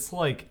 and it's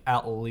like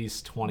at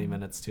least 20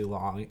 minutes too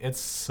long.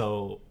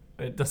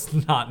 It does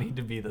not need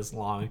to be this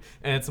long,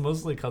 and it's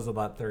mostly because of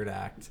that third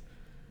act.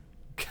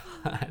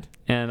 God.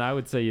 And I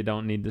would say you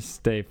don't need to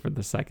stay for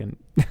the second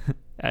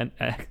and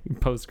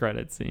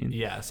post-credit scene.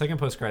 Yeah, second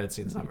post-credit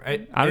scene's not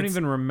right. I don't It's-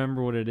 even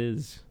remember what it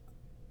is.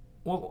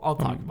 Well, I'll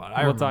talk about it.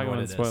 I We'll remember talk what about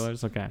it is.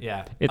 spoilers. Okay.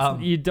 Yeah. It's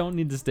you don't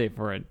need to stay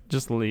for it.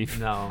 Just leave.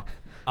 No.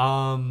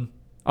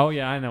 Oh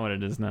yeah, I know what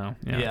it is now.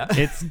 Yeah.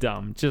 It's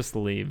dumb. Just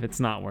leave. It's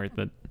not worth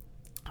it.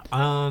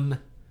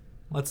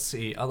 Let's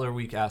see other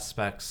weak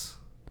aspects.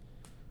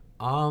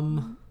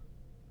 Was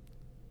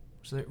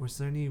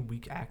there any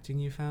weak acting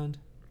you found?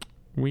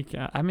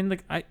 I mean,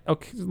 like,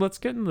 okay. Let's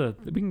get into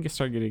we can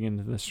start getting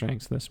into the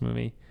strengths of this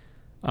movie.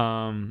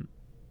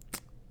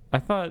 I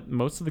thought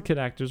most of the kid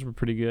actors were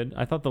pretty good.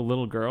 I thought the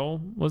little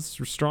girl was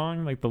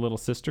strong, like the little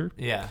sister.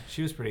 Yeah,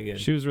 she was pretty good.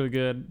 She was really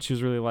good. She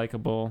was really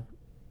likable.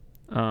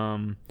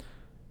 I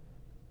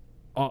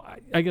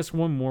guess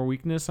one more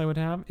weakness I would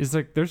have is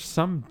like there's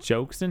some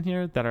jokes in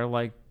here that are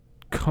like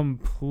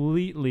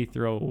completely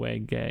throwaway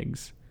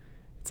gags.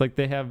 It's like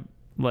they have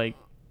like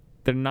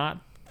they're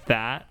not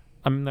that.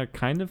 I mean, they're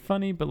kind of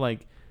funny, but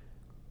like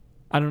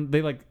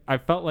I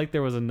felt like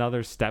there was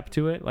another step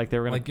to it. Like they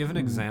were gonna Like, give an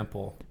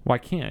example. Well, I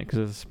can't because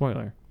it's a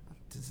spoiler.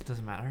 It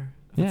doesn't matter.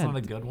 If it's not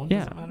a good one,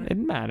 does it matter? It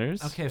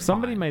matters. Okay,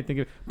 somebody fine. might think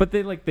of, but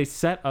they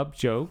set up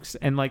jokes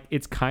and like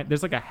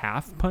there's like a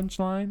half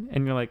punchline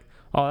and you're like,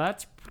 oh,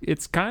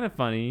 it's kind of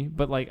funny,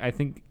 but like I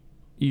think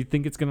you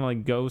think it's gonna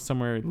like go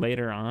somewhere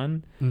later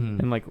on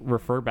and like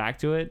refer back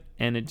to it,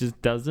 and it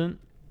just doesn't.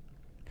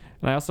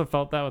 And I also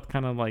felt that with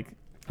kind of like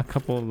a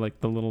couple of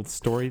like the little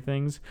story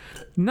things,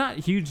 not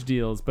huge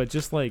deals, but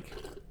just like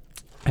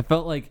I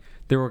felt like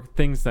there were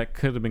things that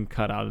could have been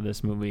cut out of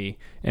this movie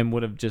and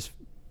would have just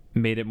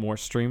made it more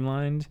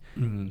streamlined.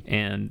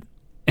 And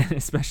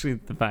especially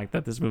the fact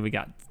that this movie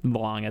got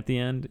long at the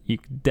end, you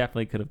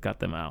definitely could have cut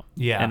them out.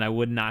 Yeah. And I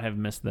would not have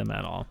missed them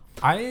at all.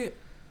 I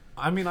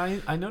mean,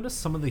 I noticed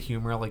some of the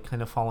humor like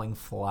kind of falling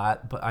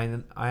flat, but I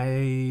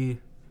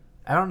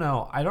don't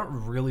know. I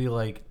don't really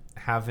like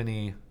have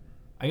any.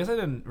 I guess I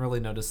didn't really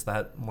notice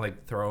that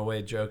like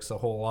throwaway jokes a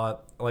whole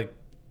lot, like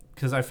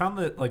because I found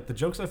that like the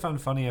jokes I found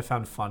funny,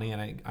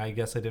 and I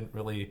guess I didn't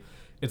really.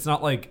 It's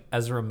not like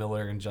Ezra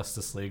Miller in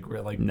Justice League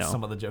where like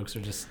some of the jokes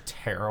are just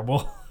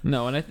terrible.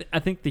 No, and I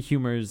think the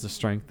humor is the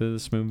strength of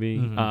this movie.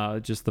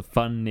 Just the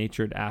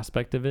fun-natured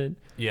aspect of it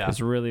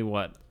is really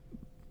what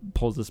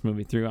pulls this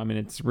movie through. I mean,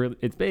 it's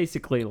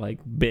basically like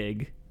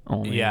Big,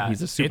 only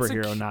he's a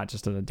superhero, not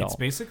just an adult. It's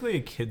basically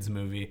a kids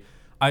movie.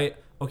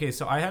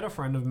 So I had a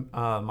friend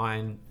of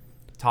mine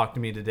talk to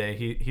me today.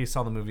 He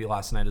saw the movie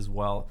last night as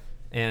well,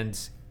 and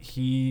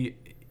he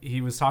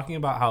was talking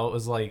about how it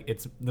was like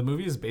the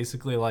movie is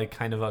basically like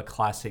kind of a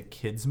classic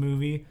kids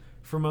movie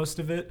for most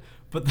of it,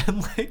 but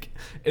then like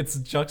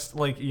it's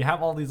like you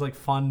have all these like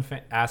fun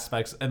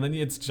aspects, and then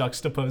it's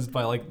juxtaposed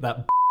by like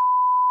that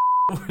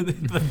where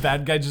the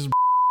bad guy just.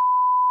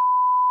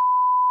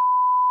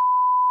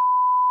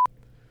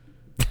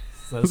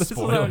 This is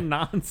a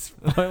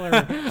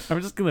non-spoiler.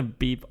 I'm just gonna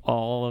beep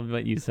all of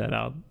what you said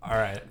out. All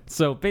right.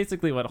 So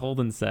basically, what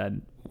Holden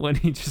said when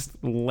he just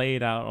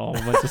laid out all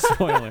a bunch of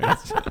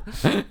spoilers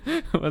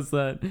was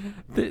that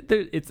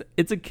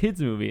it's a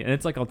kids movie and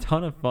it's like a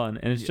ton of fun,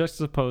 and it's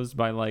juxtaposed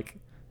by like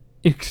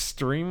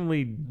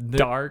extremely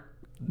dark.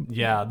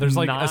 Yeah, there's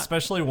like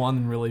especially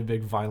one really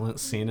big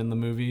violent scene in the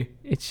movie.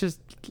 It's just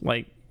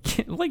like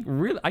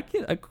really,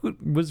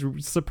 was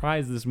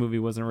surprised this movie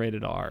wasn't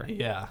rated R.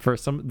 Yeah. For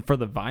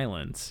the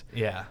violence.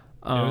 Yeah.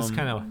 It was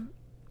kind of.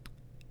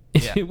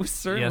 It was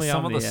certainly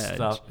some on of the the edge.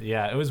 stuff.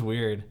 Yeah, it was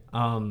weird.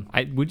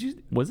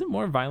 Was it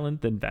more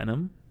violent than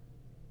Venom?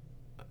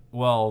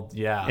 Well,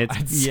 yeah,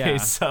 I'd say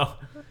so.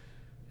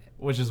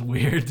 Which is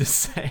weird to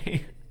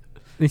say.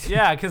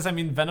 Yeah, because I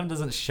mean, Venom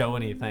doesn't show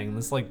anything.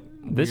 This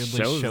weirdly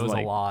shows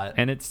like, a lot,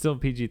 and it's still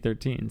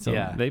PG-13. So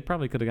Yeah. they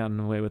probably could have gotten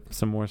away with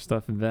some more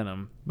stuff in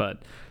Venom.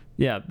 But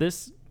yeah,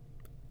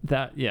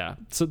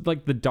 So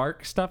like the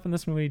dark stuff in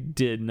this movie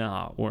did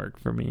not work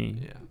for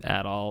me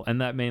at all,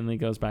 and that mainly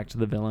goes back to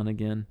the villain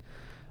again.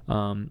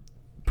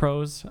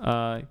 Pros,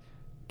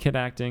 kid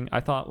acting.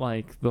 I thought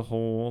like the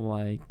whole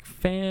like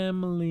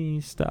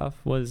family stuff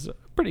was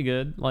pretty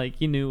good. Like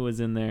you knew it was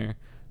in there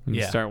when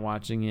you start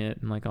watching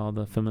it, and like all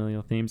the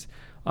familial themes.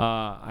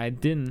 I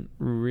didn't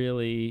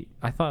really.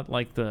 I thought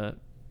like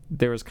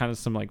there was kind of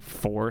some like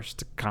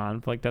forced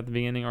conflict at the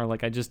beginning, or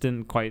like I just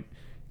didn't quite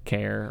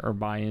care or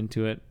buy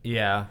into it.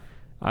 Yeah.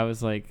 I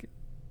was like,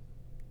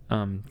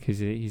 because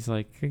he's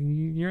like,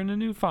 you're in a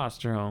new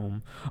foster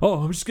home.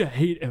 Oh, I'm just gonna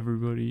hate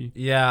everybody.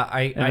 Yeah,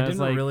 I was didn't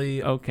like,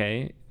 really.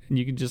 Okay,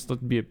 you can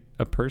just be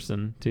a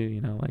person too,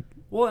 like.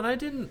 Well, and I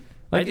didn't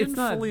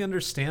fully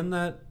understand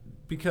that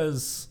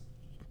because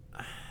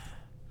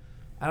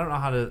I don't know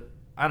how to.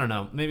 I don't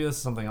know. Maybe this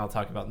is something I'll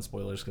talk about in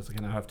spoilers because I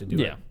kind of have to do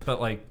it. But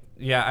like,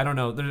 yeah, I don't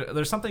know.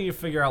 There's something you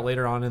figure out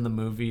later on in the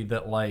movie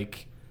that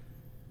like,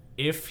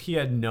 if he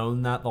had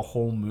known that the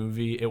whole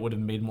movie, it would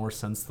have made more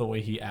sense the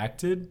way he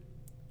acted.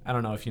 I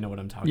don't know if you know what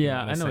I'm talking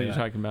about. Yeah, I know what you're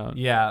talking about.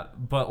 Yeah,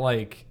 but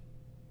like,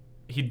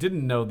 he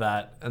didn't know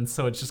that, and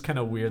so it's just kind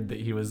of weird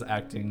that he was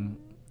acting.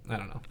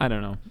 I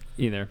don't know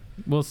either.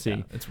 We'll see.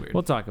 Yeah, it's weird.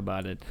 We'll talk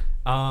about it.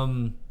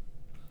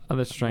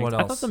 Other strengths. What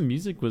I thought else? the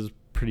music was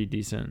pretty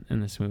decent in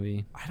this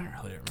movie. I don't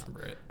really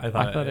remember it. I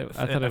thought it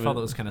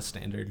was kind of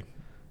standard.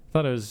 I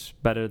thought it was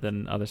better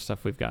than other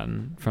stuff we've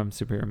gotten from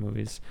superhero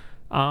movies.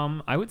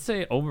 I would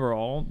say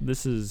overall,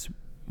 this is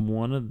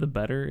one of the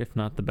better, if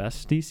not the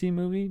best, DC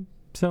movie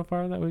so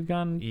far that we've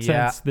gotten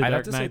since the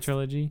Dark Knight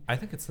trilogy. I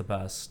think it's the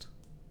best.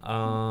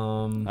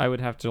 I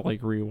would have to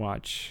like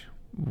rewatch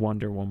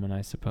Wonder Woman,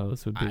 I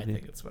suppose. I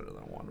think it's better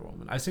than Wonder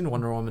Woman. I've seen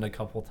Wonder Woman a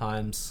couple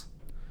times,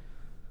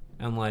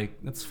 and like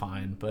it's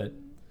fine, but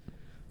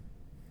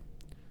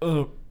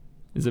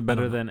is it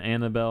better than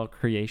Annabelle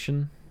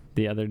Creation,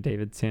 the other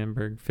David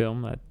Sandberg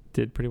film that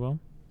did pretty well?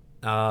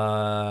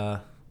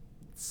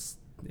 It's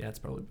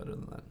probably better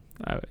than that.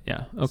 Okay.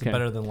 Is it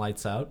better than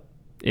Lights Out?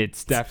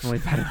 It's definitely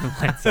better than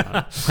Lights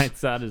Out.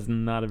 Lights Out is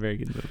not a very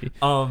good movie.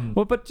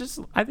 But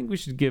I think we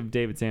should give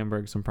David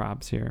Sandberg some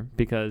props here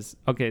because,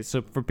 okay,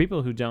 so for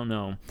people who don't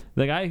know,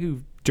 the guy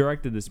who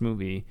directed this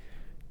movie,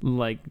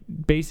 like,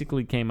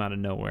 basically came out of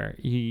nowhere.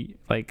 He,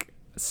 like,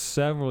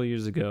 several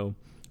years ago,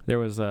 there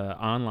was a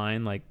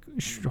online, like,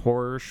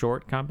 horror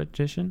short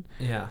competition.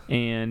 Yeah.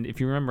 And if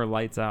you remember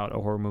Lights Out, a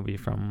horror movie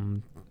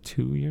from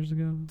 2 years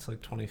ago? It's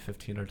like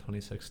 2015 or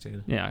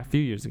 2016. Yeah, a few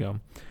years ago.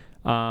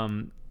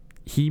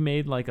 He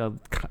made like a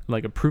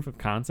proof of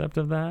concept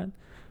of that,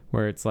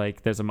 where it's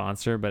like there's a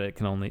monster, but it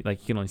can only you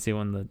can only see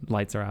when the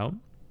lights are out,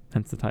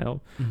 hence the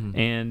title,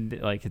 and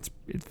like it's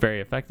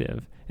very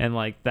effective, and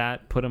like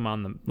that put him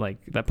on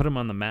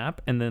the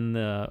map, and then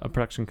a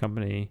production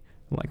company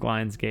like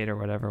Lionsgate or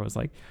whatever was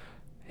like,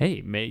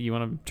 hey, mate, you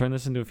want to turn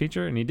this into a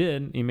feature? And he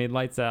did. He made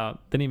Lights Out,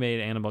 then he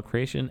made Annabelle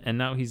Creation, and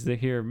now he's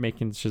here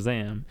making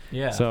Shazam.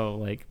 Yeah. So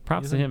like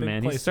props to him,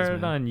 man. He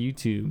started on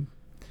YouTube.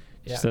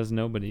 Just as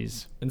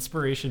nobody's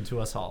inspiration to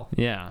us all.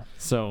 Yeah,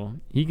 so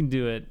he can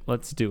do it.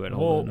 Let's do it.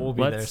 We'll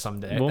be there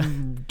someday. We'll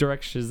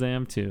direct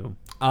Shazam too.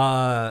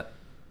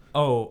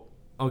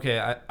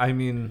 Okay. I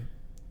mean,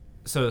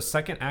 so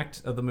second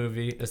act of the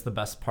movie is the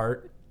best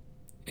part.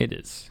 It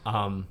is.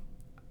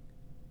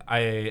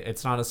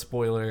 It's not a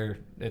spoiler.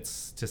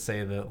 It's to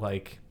say that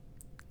like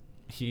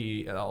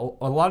a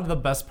lot of the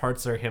best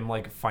parts are him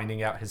like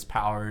finding out his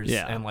powers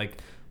and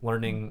like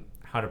learning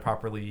how to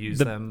properly use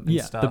them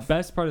and stuff. The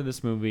best part of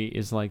this movie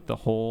is like the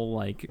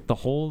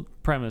whole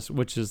premise,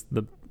 which is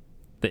the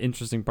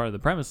interesting part of the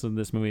premise of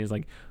this movie is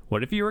like,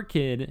 what if you were a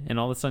kid and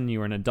all of a sudden you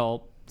were an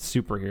adult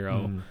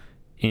superhero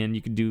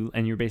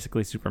and you're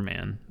basically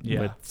Superman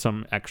with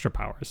some extra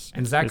powers.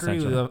 And Zachary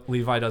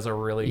Levi does a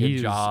really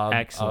good job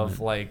excellent. Of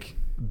like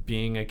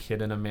being a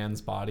kid in a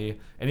man's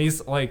body, and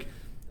he's like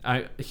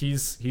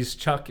he's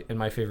Chuck in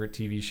my favorite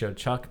TV show,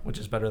 Chuck, which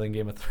is better than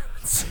Game of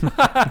Thrones.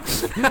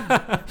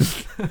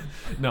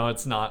 No,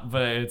 it's not,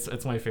 but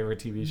it's my favorite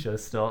TV show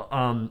still.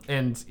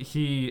 And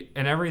he,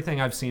 in everything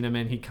I've seen him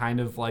in, he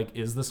kind of like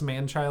is this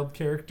man-child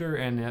character,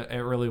 and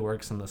it really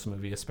works in this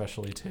movie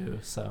especially too.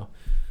 So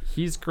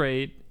he's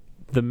great.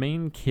 The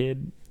main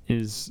kid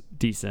is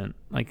decent.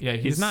 Like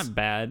he's not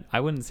bad. I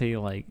wouldn't say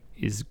like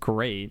is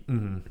great.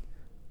 His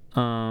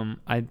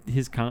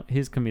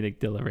comedic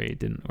delivery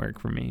didn't work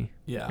for me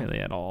really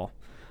at all.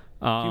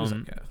 He was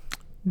okay.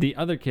 The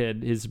other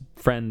kid, his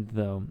friend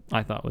though,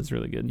 I thought was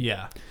really good.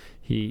 Yeah.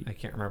 I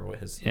can't remember what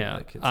his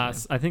kid's name.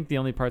 I think the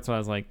only parts where I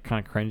was like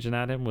kind of cringing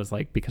at him was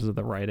like because of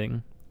the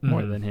writing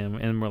more than him,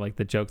 and more like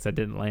the jokes that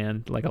didn't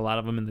land, like a lot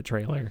of them in the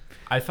trailer.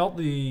 I felt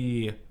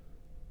the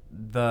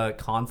the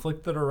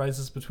conflict that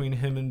arises between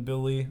him and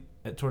Billy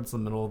towards the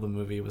middle of the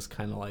movie was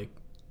kind of like,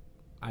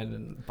 I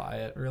didn't buy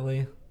it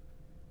really.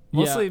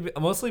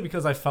 Mostly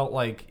because I felt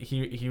like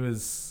he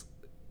was,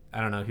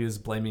 I don't know, he was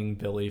blaming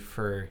Billy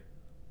for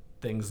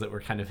things that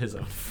were kind of his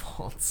own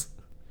faults.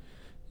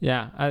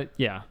 Yeah.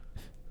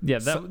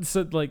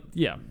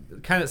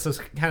 Kind of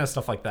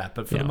stuff like that.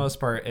 But for the most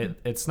part,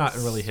 it's not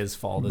really his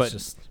fault. It's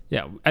just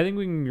I think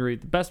we can agree.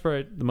 The best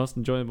part, the most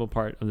enjoyable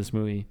part of this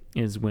movie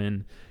is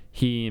when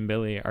he and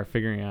Billy are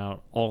figuring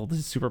out all the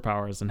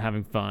superpowers and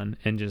having fun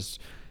and just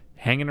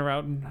hanging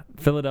around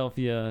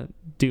Philadelphia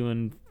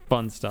doing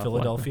fun stuff.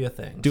 Philadelphia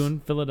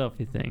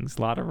things.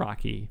 A lot of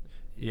Rocky.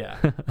 Yeah.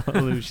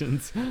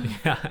 Illusions.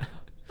 Yeah.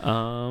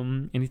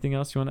 Anything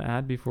else you want to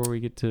add before we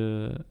get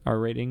to our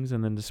ratings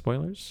and then to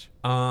spoilers?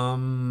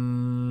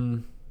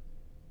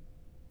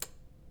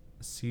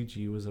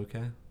 CG was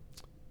okay.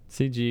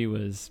 CG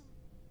was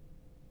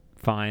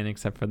fine,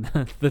 except for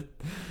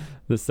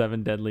the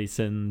 7 deadly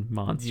sin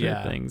monster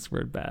things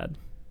were bad,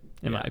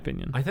 in my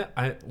opinion.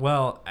 I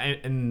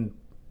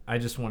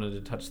just wanted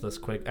to touch this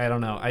quick. I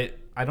don't know. I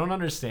don't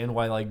understand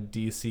why like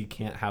DC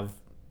can't have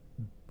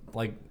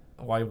like.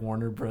 Why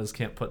Warner Bros.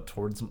 Can't put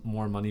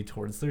more money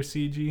towards their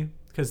CG,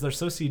 because they're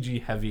so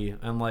CG heavy,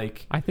 and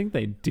like I think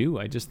they do.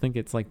 I just think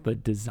it's like the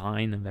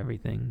design of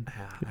everything.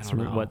 It's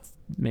what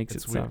makes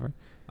it suffer.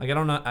 Like I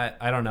don't know.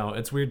 I don't know.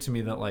 It's weird to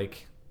me that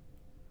like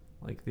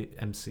the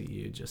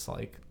MCU just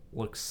like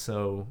looks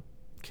so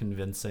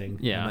convincing,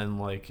 and then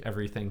like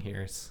everything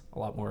here is a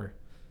lot more.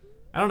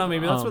 I don't know.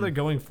 Maybe that's what they're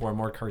going for,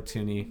 more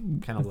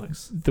cartoony kind of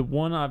looks. The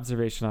one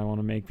observation I want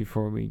to make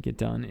before we get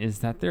done is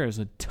that there is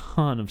a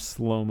ton of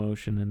slow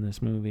motion in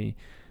this movie.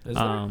 Is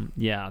there?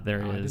 Yeah, there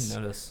is. I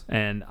didn't notice.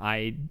 And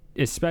I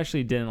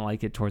especially didn't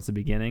like it towards the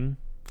beginning.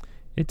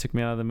 It took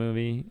me out of the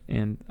movie,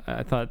 and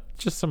I thought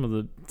just some of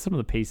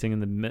the pacing in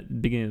the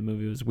beginning of the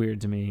movie was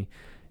weird to me.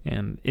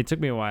 And it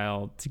took me a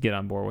while to get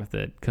on board with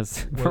it,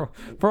 because for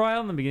a while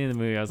in the beginning of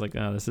the movie, I was like,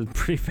 oh, this is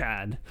pretty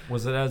bad.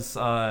 Was it as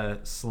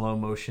slow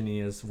motion-y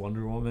as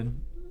Wonder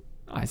Woman?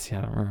 I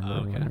don't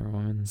remember Wonder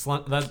Woman.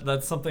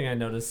 That's something I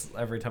notice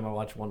every time I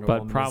watch Wonder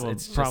Woman. But probably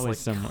like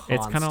similar.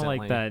 It's kind of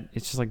like that.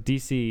 It's just like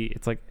DC.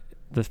 It's like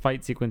the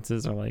fight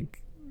sequences are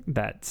like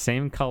that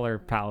same color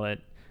palette,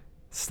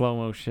 slow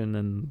motion,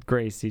 and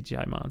gray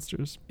CGI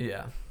monsters.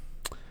 Yeah.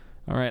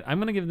 All right, I'm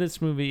going to give this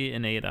movie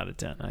an 8 out of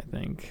 10, I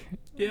think.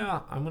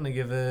 Yeah, I'm going to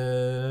give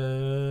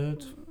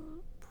it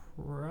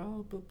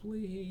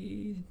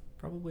probably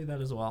that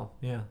as well.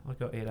 Yeah, I'll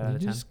go 8 out of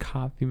 10. You just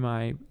copy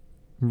my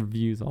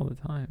reviews all the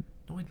time.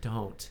 No, I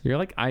don't. You're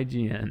like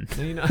IGN.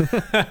 No,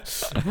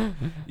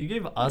 you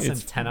gave us a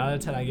 10 out of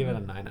 10. I gave it a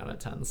 9 out of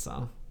 10,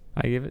 so.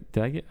 I give it,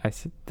 I'm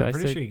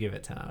pretty sure you gave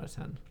it 10 out of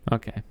 10.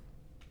 Okay.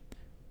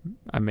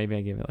 Maybe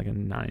I gave it like a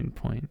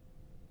 9.9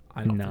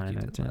 out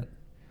of 10. That.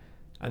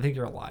 I think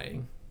you're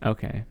lying.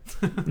 Okay.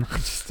 I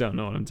just don't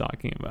know what I'm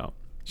talking about.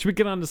 Should we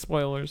get on to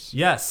spoilers?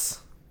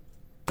 Yes.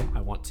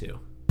 I want to.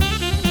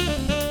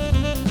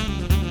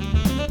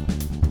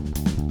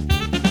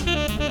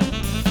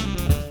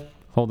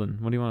 Holden,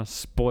 what do you want to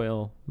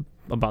spoil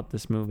about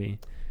this movie?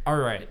 All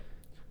right.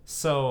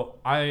 So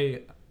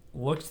I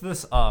looked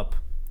this up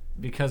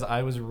because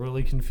I was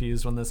really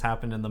confused when this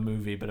happened in the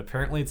movie, but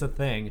apparently it's a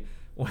thing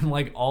when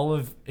like all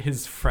of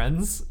his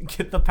friends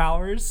get the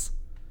powers.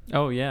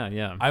 Oh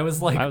yeah. I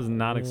was like, I was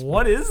not expecting.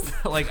 What is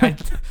that? Like I'm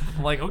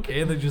like,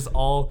 okay, they just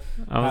all.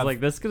 I was like,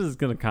 this is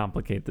gonna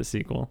complicate the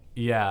sequel.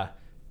 Yeah,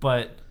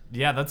 but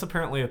yeah, that's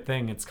apparently a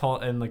thing. It's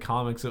called in the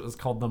comics. It was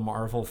called the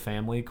Marvel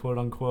Family, quote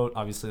unquote.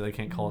 Obviously, they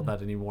can't call it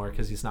that anymore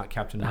because he's not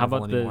Captain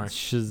Marvel anymore. How about the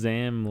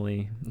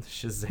Shazamly?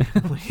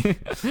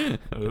 Shazamly.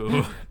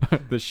 Ooh.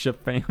 The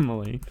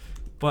Shafamily.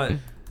 But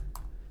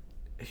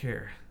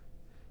here.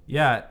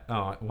 Yeah.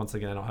 Oh, once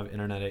again, I don't have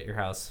internet at your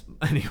house,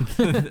 anyway,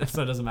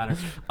 so it doesn't matter.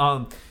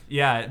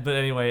 Yeah. But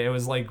anyway, it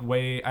was like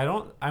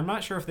I'm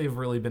not sure if they've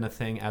really been a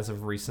thing as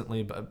of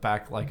recently, but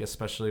back like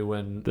especially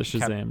when the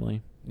Shazamly.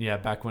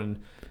 Back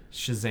when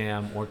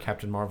Shazam, or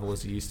Captain Marvel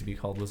as it used to be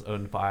called, was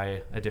owned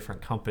by a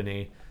different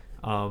company.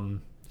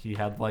 He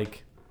had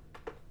like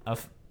a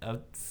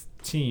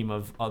team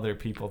of other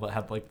people that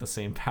had like the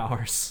same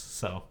powers.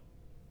 So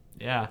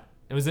yeah,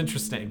 it was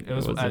interesting. It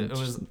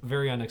was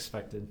very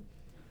unexpected.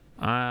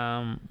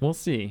 We'll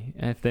see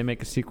if they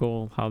make a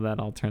sequel, how that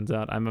all turns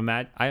out. I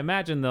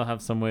imagine they'll have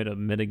some way to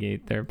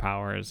mitigate their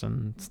powers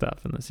and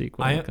stuff in the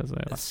sequel. I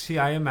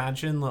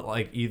imagine that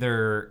like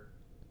either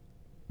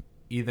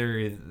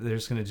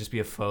there's going to just be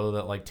a foe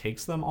that like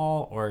takes them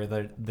all, or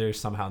they're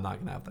somehow not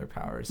going to have their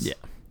powers. Yeah.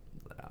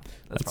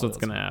 That's what's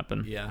going to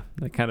happen. Yeah.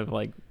 They kind of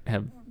like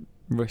have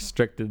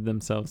restricted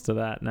themselves to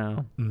that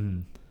now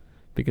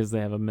because they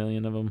have 1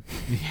 million of them.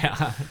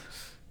 Yeah.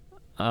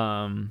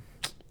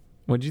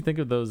 What did you think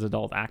of those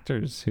adult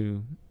actors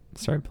who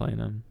started playing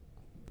them?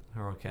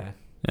 They're okay.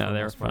 Yeah,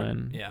 they were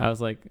fun. Yeah. I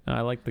was like,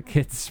 I like the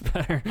kids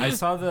better. I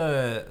saw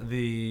the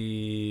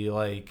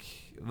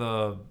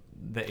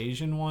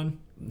Asian one.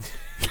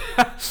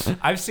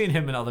 I've seen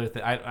him in other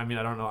things. I mean,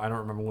 I don't know. I don't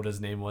remember what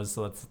his name was,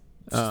 so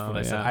That's just Oh, what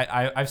I said.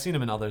 yeah. I've seen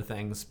him in other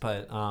things,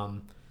 but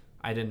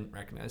I didn't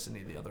recognize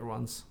any of the other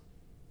ones.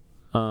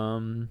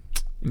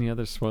 Any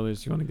other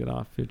spoilers you want to get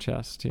off your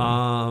chest here?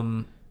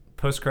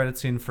 Post credit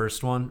scene,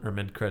 first one, or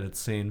mid credit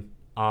scene.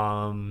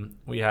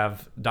 We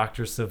have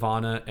Dr.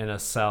 Savannah in a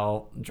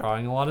cell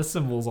drawing a lot of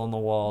symbols on the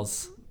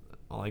walls.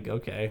 I'm like,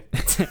 okay.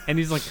 And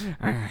he's like,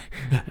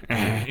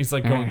 He's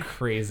like going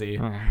crazy.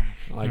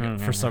 Like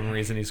for some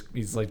reason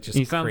he's like just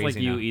he sounds crazy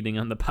like you now. eating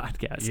on the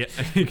podcast. Yeah,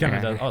 he kind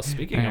of does. Oh,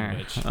 speaking of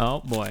which. Oh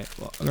boy.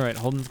 Well, all right,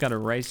 Holden's got a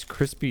Rice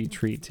Krispie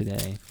treat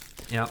today.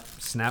 Yep.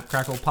 Snap,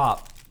 crackle,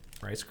 pop.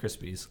 Rice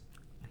Krispies.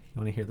 You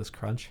want to hear this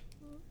crunch?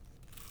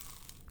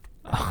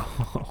 That's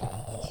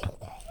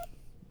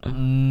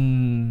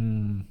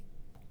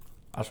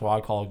what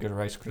I call a good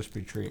Rice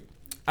Krispie treat.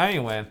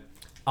 Anyway,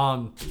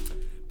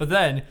 but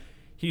then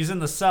he's in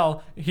the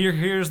cell.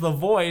 Here's the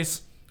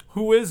voice.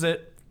 Who is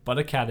it but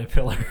a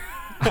caterpillar?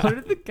 How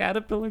did the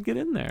caterpillar get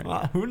in there?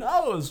 Who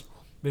knows?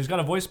 But he's got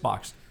a voice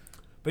box.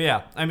 But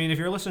yeah, I mean, if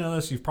you're listening to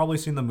this, you've probably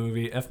seen the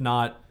movie. If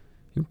not,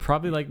 You're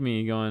probably like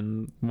me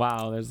going,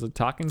 wow, there's a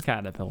talking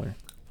caterpillar.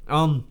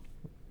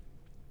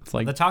 It's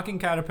like the talking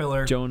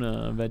caterpillar.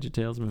 Jonah, a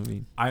VeggieTales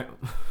movie. I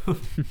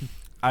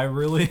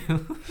really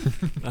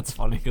that's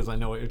funny because I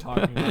know what you're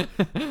talking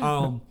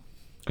about.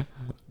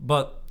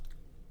 But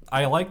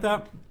I like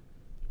that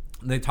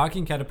the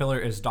talking caterpillar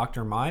is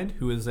Dr. Mind,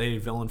 who is a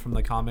villain from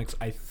the comics.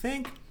 I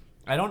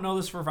don't know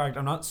this for a fact.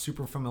 I'm not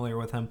super familiar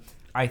with him.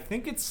 I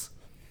think it's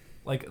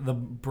like the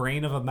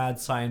brain of a mad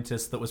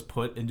scientist that was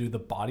put into the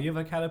body of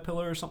a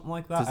caterpillar or something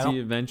like that. Does he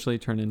eventually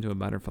turn into a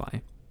butterfly?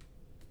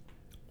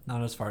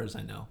 Not as far as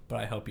I know, but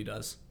I hope he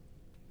does.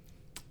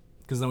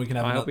 Because then we can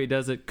have. I hope he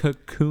does it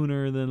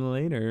cocooner than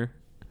later.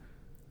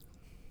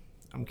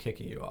 I'm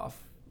kicking you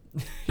off.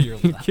 You're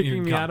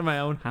Kicking me out of my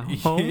own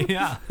home.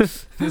 Yeah,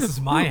 this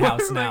is my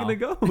house Where now. am I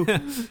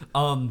gonna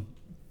go?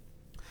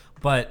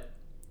 But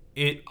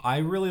I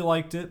really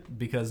liked it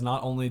because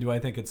not only do I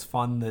think it's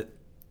fun that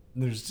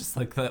there's just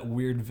like that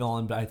weird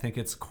villain, but I think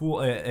it's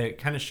cool. It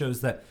kind of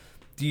shows that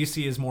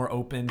DC is more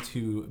open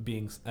to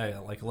being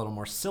like a little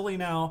more silly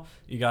now.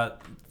 You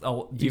got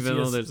even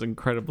though there's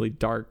incredibly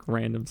dark,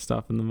 random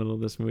stuff in the middle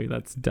of this movie,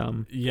 that's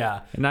dumb.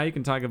 Yeah. And now you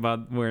can talk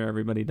about where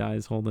everybody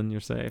dies. Holden, you're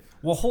safe.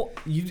 Well,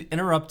 you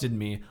interrupted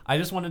me. I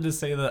just wanted to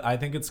say that I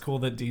think it's cool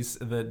that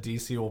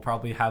DC will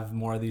probably have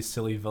more of these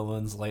silly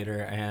villains later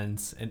and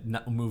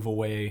move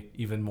away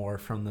even more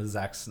from the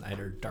Zack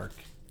Snyder dark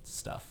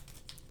stuff.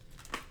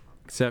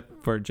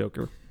 Except for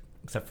Joker,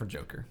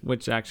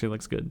 which actually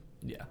looks good.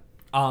 Yeah.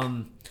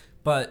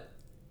 But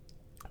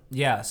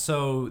yeah,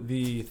 so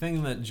the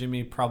thing that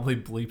Jimmy probably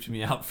bleeped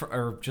me out for,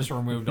 or just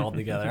removed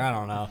altogether, I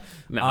don't know.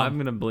 No, I'm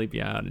gonna bleep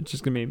you out. It's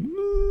just gonna be.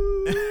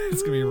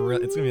 It's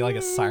gonna be like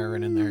a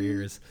siren in their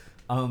ears.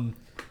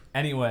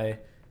 Anyway,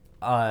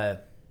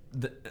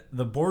 the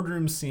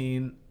boardroom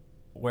scene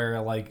where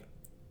like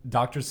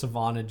Dr.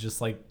 Savannah just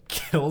like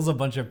kills a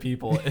bunch of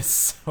people is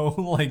so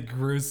like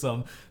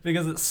gruesome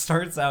because it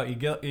starts out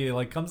he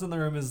like comes in the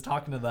room, is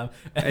talking to them,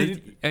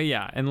 and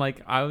yeah, and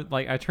like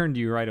I turned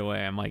to you right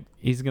away. I'm like,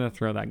 he's gonna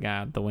throw that guy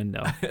out the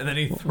window, and then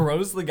he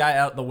throws the guy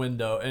out the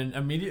window, and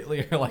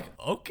immediately you're like,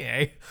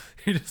 okay,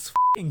 he just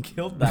fucking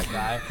killed that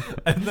guy,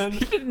 and then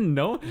he didn't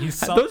know.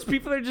 Those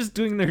people are just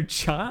doing their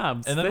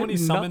jobs. And then they when have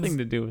he summons, nothing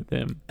to do with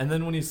him. And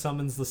then when he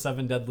summons the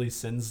 7 deadly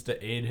sins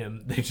to aid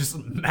him, they just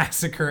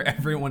massacre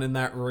everyone in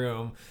that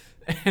room.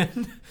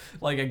 And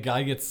like a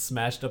guy gets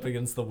smashed up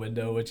against the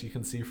window, which you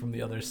can see from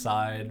the other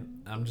side.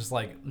 I'm just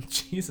like,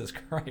 Jesus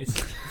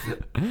Christ.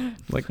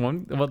 Like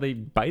they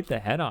bite the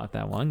head off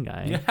that one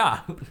guy.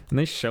 Yeah. And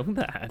they show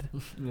that.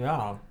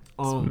 Yeah.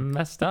 It's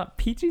messed up.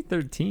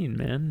 PG-13,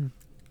 man.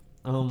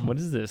 What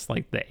is this?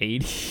 Like the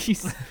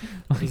 80s?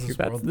 This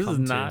is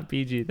not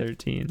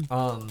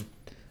PG-13.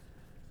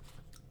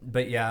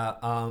 But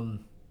yeah,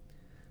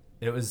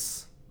 it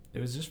was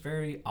just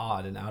very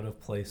odd and out of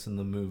place in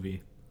the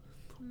movie.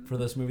 For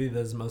this movie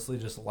that's mostly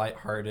just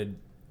lighthearted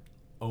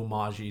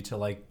homage to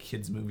like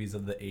kids movies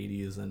of the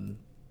 80s and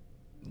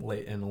a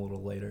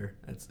little later.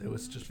 It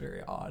was just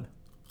very odd.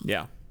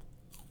 Yeah.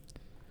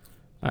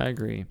 I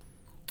agree.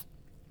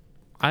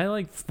 I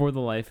like for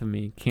the life of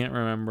me can't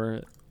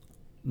remember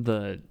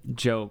the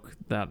joke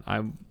that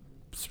I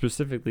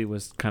specifically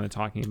was kind of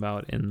talking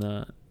about in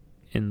the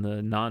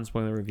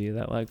non-spoiler review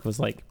that like was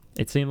like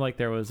it seemed like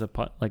there was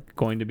like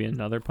going to be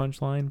another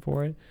punchline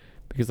for it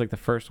because like the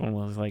first one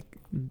was like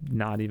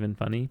not even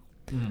funny.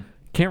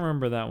 Can't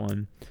remember that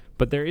one,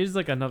 but there is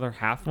like another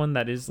half one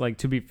that is like,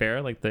 to be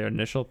fair, like the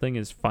initial thing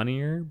is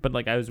funnier, but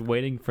like I was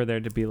waiting for there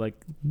to be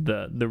like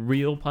the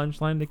real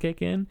punchline to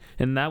kick in,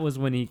 and that was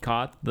when he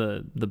caught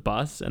the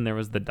bus and there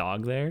was the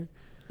dog there.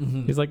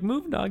 He's like,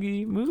 move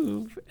doggy,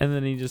 move, and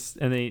then it's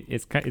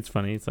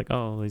funny, it's like,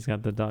 oh, he's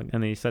got the dog,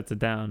 and then he sets it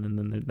down, and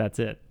then that's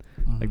it.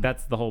 Like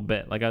that's the whole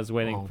bit. Like I was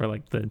waiting for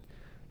like the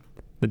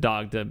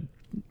dog to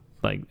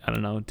like, I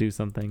don't know, do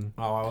something.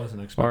 Oh, I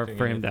wasn't expecting. Or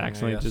for him to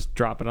actually just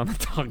drop it on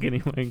the dog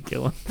anyway and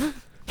kill him.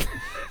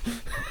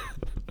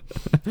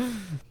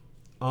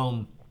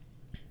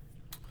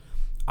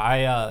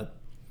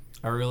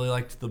 I really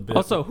liked the bit.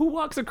 Also, who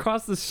walks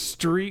across the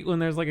street when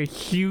there's like a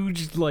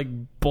huge like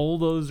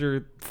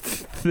bulldozer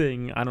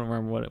thing? I don't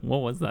remember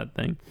what was that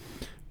thing.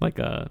 Like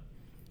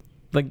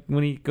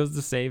when he goes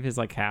to save his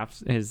like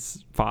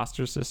his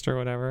foster sister or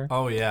whatever.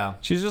 Oh yeah.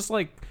 She's just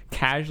like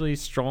casually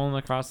strolling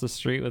across the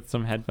street with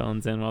some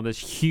headphones in while this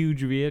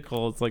huge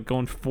vehicle is like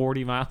going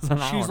 40 miles an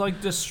hour. She's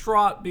like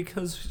distraught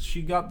because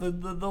she got the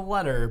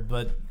letter,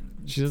 but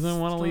she doesn't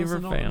want to leave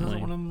her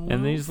family.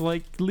 And he's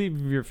like,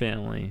 leave your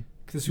family.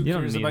 Because who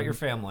cares about your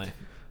family?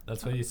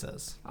 That's what he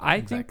says.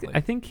 I think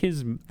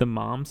the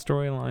mom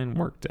storyline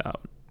worked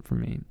out for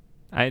me.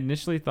 I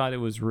initially thought it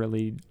was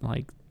really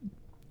like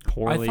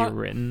poorly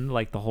written,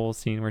 like the whole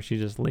scene where she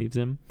just leaves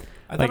him,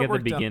 like at the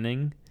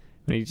beginning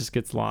when he just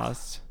gets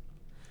lost.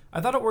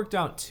 I thought it worked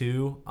out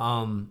too.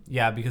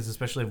 Yeah, because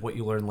especially of what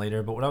you learn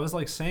later. But what I was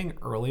like saying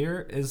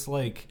earlier is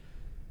like,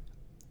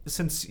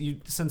 since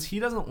he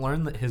doesn't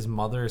learn that his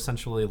mother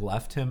essentially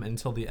left him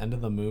until the end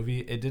of the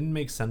movie, it didn't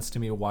make sense to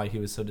me why he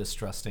was so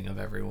distrusting of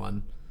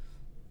everyone.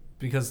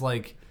 Because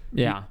like,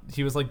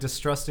 he was like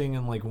distrusting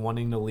and like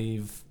wanting to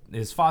leave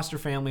his foster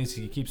families.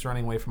 He keeps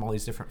running away from all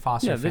these different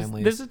foster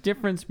families. There's a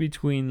difference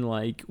between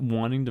like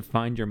wanting to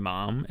find your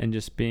mom and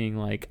just being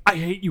like, I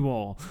hate you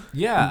all.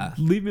 Yeah.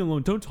 Leave me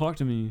alone. Don't talk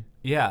to me.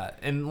 Yeah.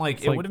 And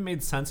like, it would have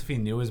made sense if he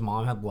knew his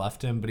mom had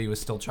left him, but he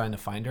was still trying to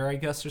find her, I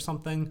guess, or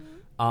something.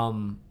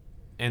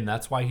 And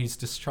that's why he's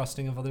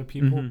distrusting of other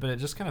people. Mm-hmm. But it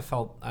just kind of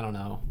felt, I don't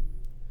know.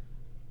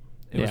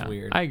 It was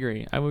weird. I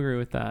agree. I would agree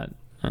with that.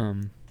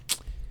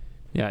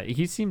 Yeah,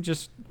 he seemed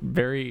just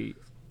very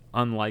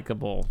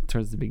unlikable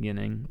towards the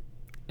beginning.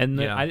 And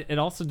it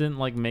also didn't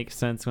like make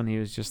sense when he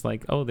was just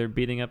like, oh, they're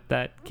beating up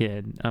that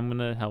kid. I'm going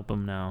to help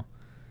him now.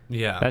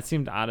 Yeah. That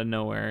seemed out of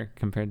nowhere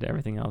compared to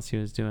everything else he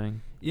was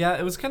doing. Yeah,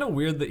 it was kind of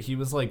weird that he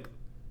was like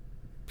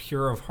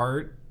pure of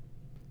heart.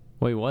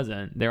 Well, he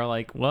wasn't. They were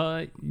like,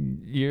 well,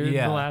 you're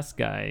the last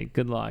guy.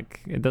 Good luck.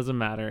 It doesn't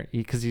matter.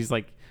 Because he's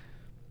like,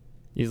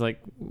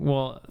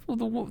 well,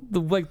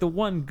 the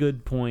one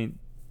good point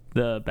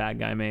the bad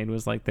guy made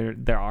was like,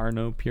 there are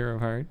no pure of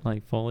heart,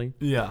 like fully.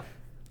 Yeah.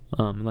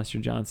 Unless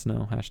you're Jon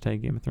Snow,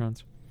 #Game of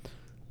Thrones.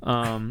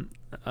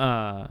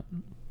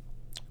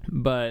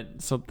 But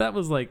so that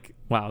was like,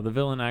 wow, the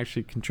villain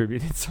actually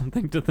contributed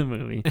something to the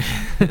movie.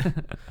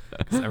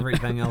 Because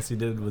everything else he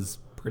did was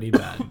pretty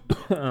bad.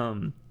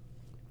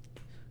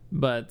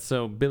 But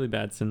so Billy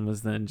Batson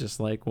was then just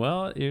like,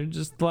 well, you're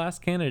just the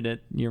last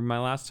candidate. You're my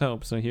last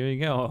hope. So here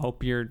you go. I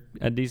hope you're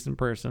a decent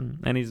person.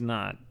 And he's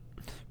not,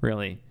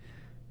 really.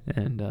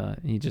 And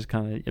he just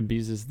kind of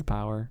abuses the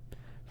power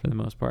for the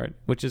most part,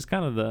 which is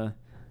kind of the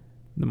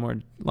more,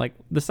 like,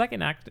 the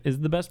second act is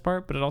the best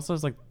part, but it also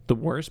is like the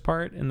worst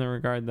part in the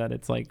regard that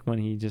it's like when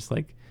he just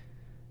like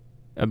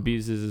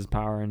abuses his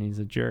power and he's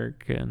a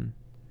jerk, and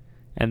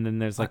then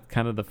there's like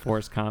kind of the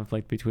forced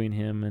conflict between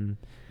him and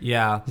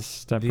his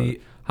stepbrother.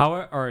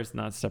 Or it's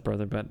not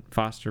stepbrother, but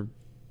foster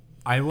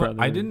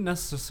brother. I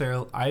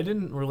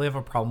didn't really have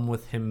a problem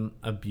with him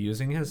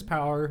abusing his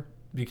power,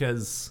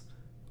 because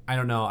I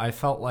don't know, I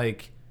felt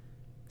like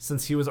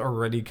since he was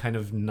already kind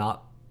of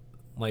not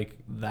like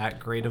that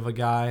great of a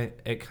guy,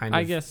 it kind of,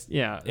 I guess,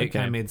 it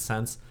kind of made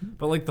sense.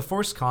 But like the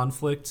forced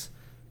conflict,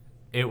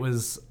 it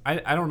was,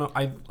 I don't know,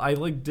 I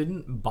like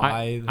didn't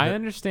buy I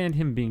understand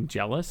him being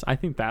jealous. I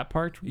think that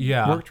part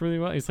worked really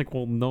well. He's like,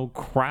 well, no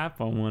crap,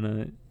 I want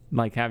to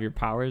like have your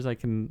powers.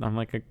 I'm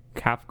like a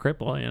half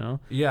cripple, you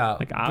know? Yeah.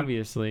 Like,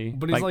 obviously.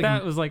 But he's like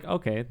that was like,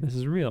 okay, this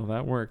is real.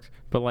 That worked.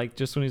 But like,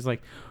 just when he's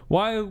like,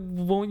 why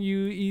won't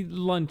you eat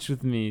lunch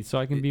with me so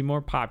I can be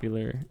more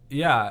popular?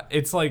 Yeah.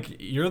 It's like,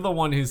 you're the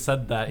one who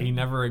said that. He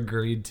never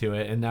agreed to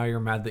it. And now you're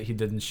mad that he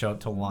didn't show up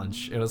to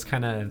lunch. It was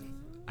kind of,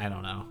 I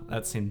don't know.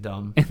 That seemed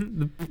dumb.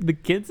 And the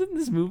kids in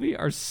this movie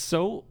are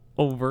so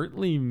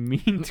overtly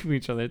mean to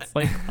each other. It's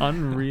like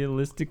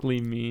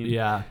unrealistically mean.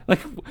 Yeah. Like,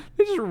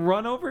 they just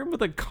run over him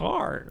with a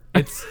car.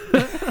 It's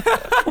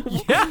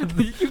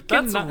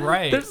that's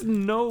right. There's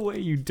no way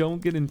you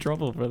don't get in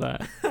trouble for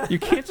that. You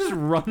can't just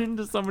run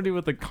into somebody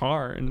with a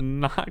car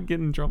and not get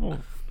in trouble.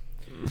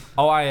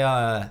 Oh,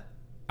 I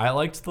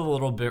liked the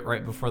little bit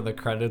right before the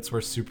credits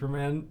where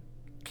Superman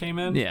came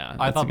in. Yeah.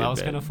 I thought that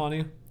was kind of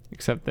funny.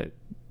 Except that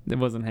it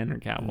wasn't Henry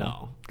Cavill.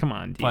 No. Come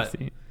on,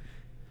 DC.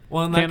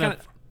 Well, and that kind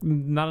of,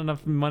 not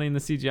enough money in the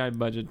CGI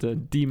budget to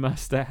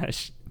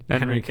demustache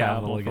Henry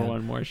Cavill for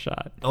one more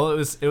shot. Well, it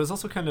was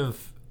also kind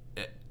of,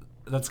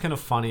 that's kind of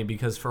funny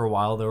because for a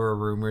while there were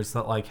rumors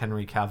that like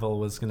Henry Cavill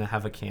was going to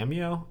have a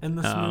cameo in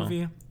this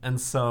movie, and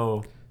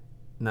so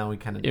now we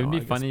kind of know. It would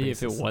be funny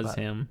if it was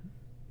him.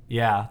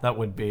 Yeah, that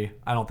would be.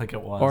 I don't think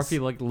it was. Or if he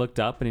like looked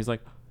up and he's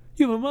like,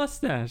 "You have a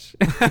mustache."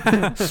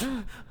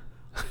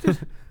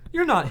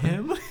 You're not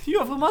him. You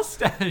have a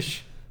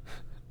mustache.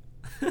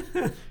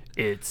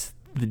 It's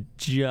the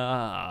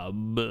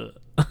job.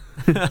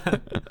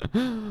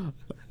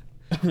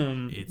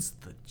 It's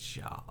the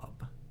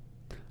job.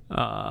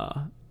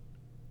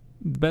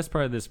 the best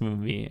part of this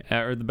movie,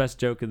 or the best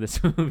joke of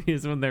this movie,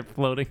 is when they're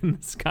floating in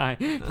the sky,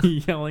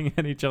 yelling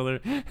at each other,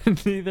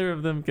 and neither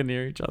of them can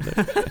hear each other.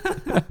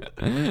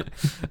 I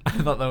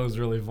thought that was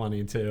really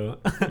funny too.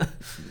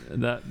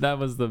 That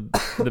was the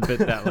bit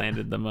that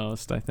landed the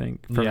most, I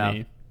think, for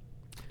me.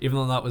 Even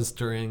though that was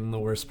during the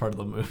worst part of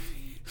the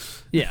movie.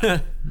 Yeah.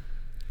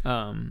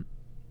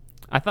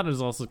 I thought it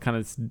was also kind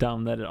of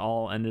dumb that it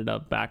all ended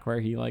up back where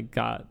he like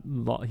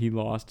he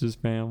lost his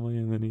family,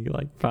 and then he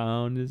like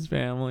found his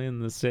family in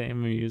the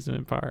same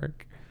amusement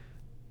park.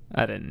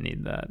 I didn't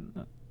need that.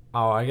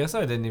 Oh, I guess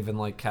I didn't even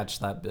like catch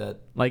that bit.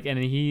 Like, and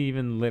he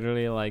even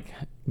literally like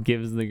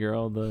gives the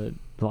girl the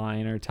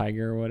lion or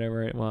tiger or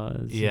whatever it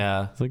was.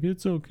 Yeah. It's like,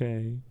 it's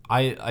okay.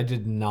 I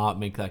did not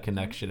make that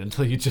connection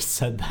until you just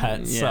said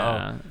that. Yeah.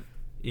 So,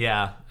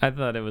 yeah. I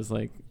thought it was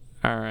like,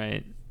 all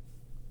right,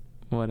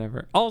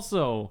 whatever.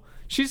 Also,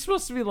 she's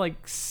supposed to be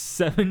like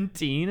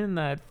 17 in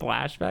that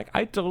flashback.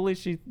 I totally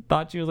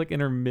thought she was like in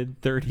her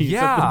mid-30s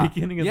at the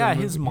beginning of the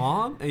movie. His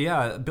mom.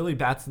 Yeah, Billy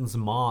Batson's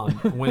mom.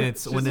 When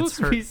it's she's when it's supposed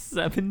to her. be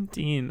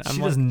 17.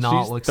 She does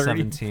not look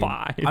 17.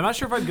 35. I'm not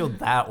sure if I'd go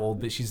that old,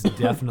 but she's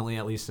definitely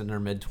at least in her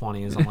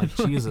mid-20s. I'm like,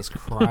 Jesus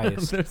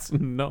Christ. There's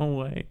no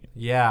way.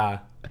 Yeah.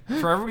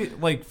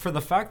 For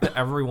the fact that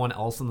everyone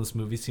else in this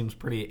movie seems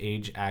pretty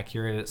age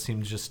accurate, it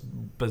seems just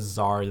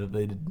bizarre that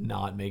they did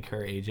not make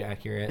her age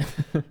accurate.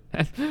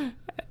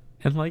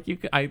 And like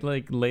I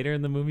like later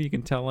in the movie, you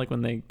can tell like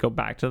when they go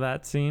back to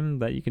that scene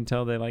that you can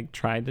tell they like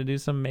tried to do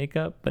some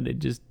makeup, but it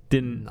just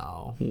didn't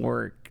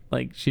work.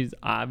 Like, she's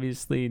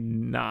obviously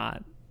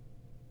not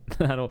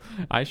that old.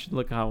 I should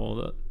look how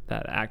old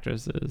that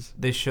actress is.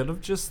 They should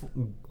have just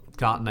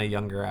gotten a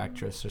younger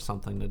actress or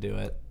something to do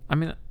it. I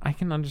mean, I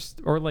can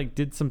understand, or like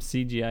did some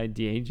CGI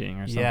de-aging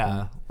or something.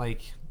 Yeah,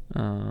 like.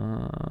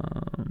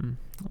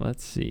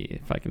 Let's see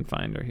if I can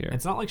find her here.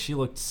 It's not like she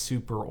looked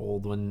super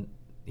old when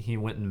he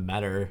went and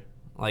met her.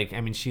 Like, I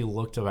mean, she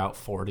looked about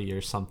 40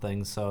 or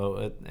something,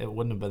 so it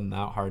wouldn't have been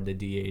that hard to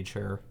de-age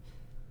her.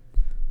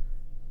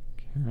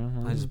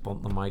 I just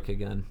bumped the mic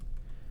again.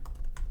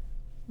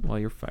 Well,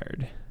 you're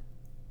fired.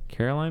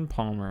 Caroline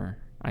Palmer.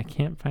 I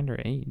can't find her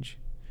age.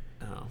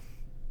 Oh.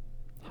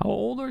 How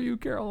old are you,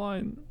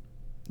 Caroline?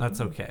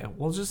 That's okay.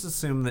 We'll just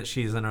assume that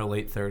she's in her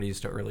late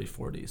 30s to early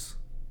 40s.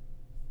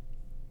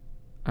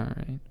 All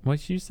right.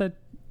 What you said?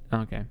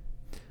 Okay.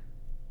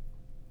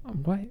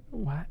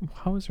 What?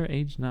 How is her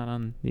age not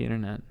on the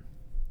internet?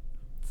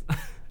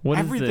 What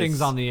is Everything's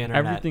this? on the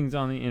internet. Everything's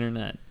on the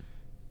internet.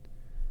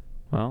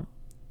 Well,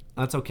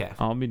 that's okay.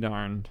 I'll be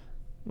darned.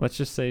 Let's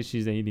just say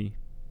she's 80.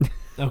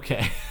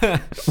 Okay.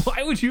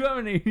 Why would you have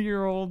an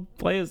 80-year-old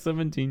play a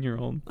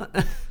 17-year-old?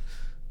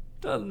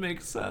 Doesn't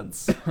make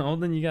sense. Well,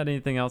 then you got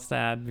anything else to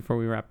add before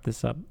we wrap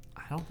this up?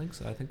 I don't think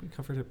so. I think we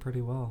covered it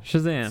pretty well.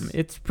 Shazam.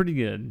 It's pretty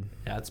good.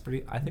 Yeah, it's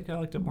pretty. I think I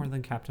liked it more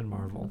than Captain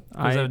Marvel.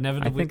 I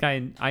think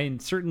I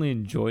certainly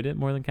enjoyed it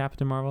more than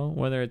Captain Marvel.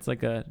 Whether it's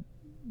like a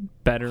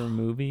better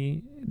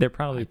movie, they're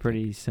probably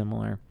pretty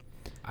similar.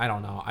 I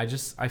don't know. I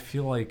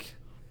feel like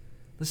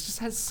this just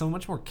has so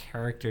much more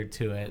character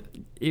to it.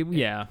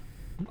 Yeah.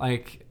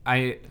 Like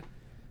I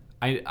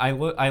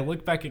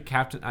look back at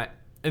Captain.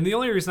 And the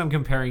only reason I'm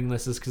comparing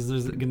this is because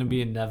there's going to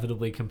be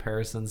inevitably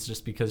comparisons,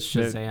 just because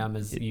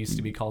Shazam used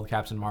to be called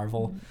Captain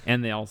Marvel,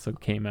 and they also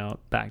came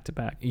out back to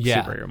back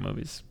superhero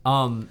movies.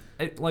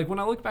 Like when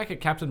I look back at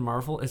Captain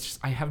Marvel, it's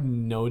just I have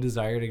no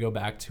desire to go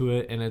back to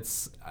it, and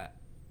it's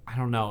I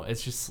don't know,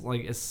 it's just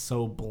like it's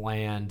so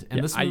bland.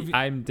 And this movie,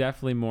 I'm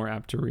definitely more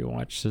apt to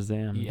rewatch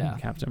Shazam than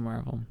Captain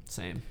Marvel.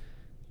 Same.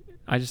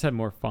 I just had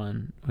more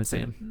fun with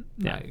it.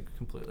 Yeah, I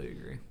completely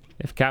agree.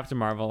 If Captain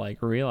Marvel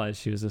like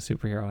realized she was a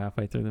superhero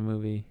halfway through the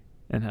movie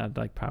and had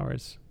like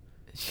powers,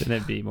 then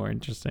it'd be more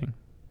interesting.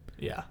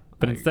 Yeah,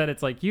 but instead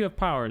it's like, you have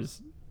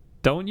powers,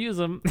 don't use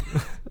them.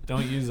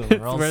 Don't use them.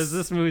 Whereas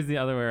this movie's the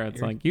other way. It's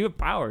like, you have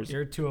powers.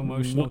 You're too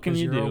emotional. What can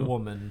you you're do? A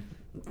woman.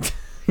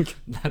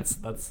 That's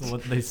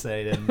what they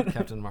say in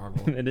Captain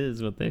Marvel. It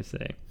is what they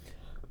say.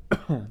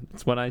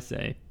 It's what I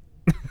say.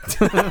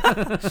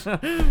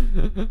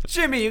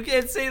 Jimmy, you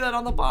can't say that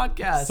on the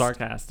podcast.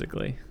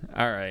 Sarcastically.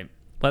 All right.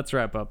 Let's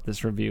wrap up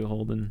this review,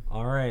 Holden.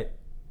 All right.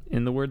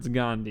 In the words of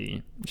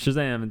Gandhi,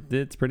 Shazam,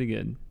 it's pretty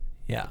good.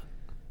 Yeah.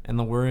 In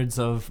the words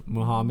of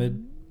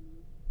Muhammad,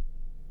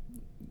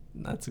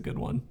 that's a good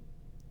one.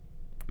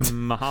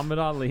 Muhammad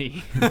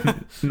Ali.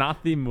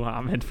 Not the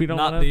Muhammad. We don't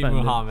want to offend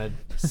offend Muhammad.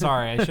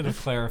 Sorry, I should have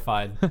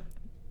clarified.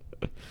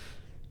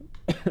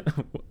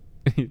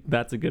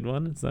 That's a good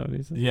one? Is that what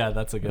he said? Yeah,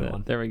 that's a good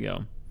one. There we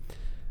go.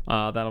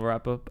 That'll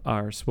wrap up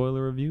our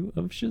spoiler review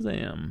of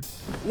Shazam.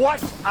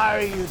 What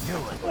are you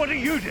doing? What are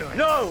you doing?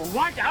 No,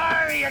 what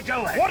are you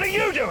doing? What are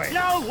you doing?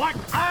 No, what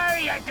are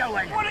you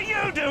doing? What are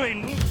you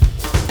doing?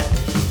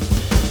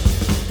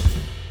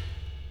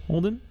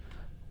 Holden,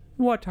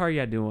 what are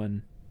you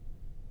doing?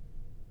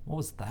 What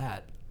was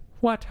that?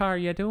 What are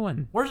you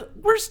doing?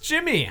 Where's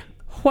Jimmy?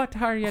 What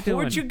are you doing?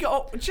 Where'd you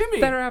go?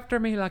 Jimmy! They're after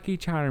me, Lucky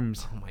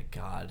Charms. Oh my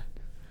god.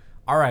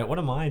 All right, what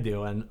am I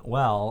doing?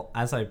 Well,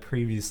 as I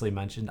previously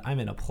mentioned, I'm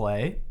in a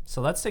play,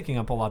 so that's taking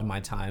up a lot of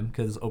my time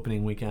because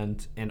opening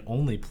weekend and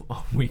only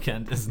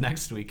weekend is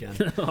next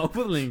weekend.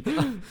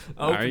 Opening.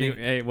 Are you?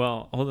 Hey,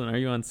 well, hold on. Are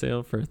you on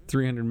sale for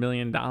 $300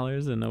 million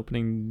in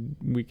opening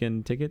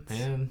weekend tickets?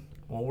 And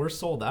well, we're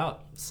sold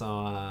out,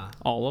 so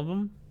all of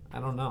them? I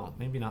don't know.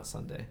 Maybe not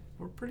Sunday.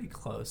 We're pretty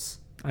close.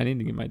 I need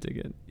to get my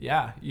ticket.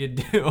 Yeah, you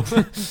do.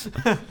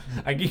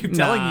 I keep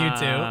telling you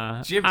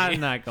to, Jimmy. I'm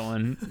not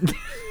going.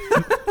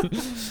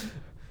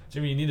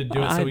 Jimmy, you need to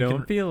do it so I we don't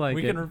can feel like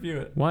we it. can review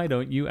it. Why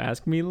don't you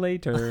ask me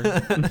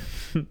later?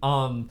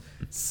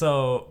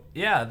 So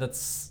yeah,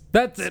 that's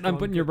it. I'm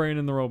putting your brain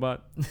in the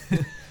robot.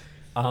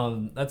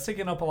 That's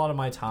taken up a lot of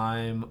my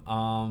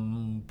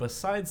time.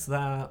 Besides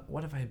that,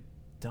 what have I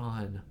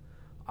done?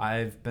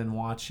 I've been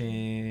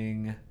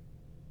watching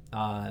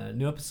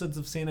new episodes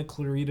of Santa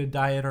Clarita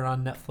Diet are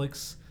on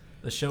Netflix.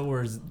 The show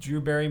where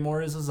Drew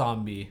Barrymore is a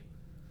zombie.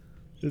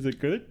 Is it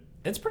good?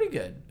 It's pretty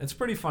good. It's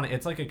pretty funny.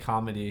 It's like a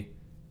comedy.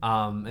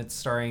 It's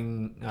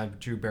starring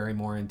Drew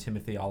Barrymore and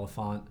Timothy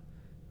Olyphant.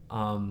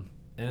 And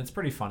it's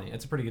pretty funny.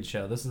 It's a pretty good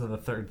show. This is the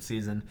 3rd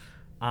season.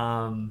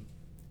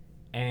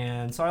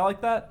 And so I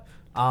like that.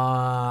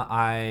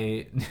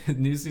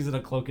 New season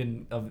of Cloak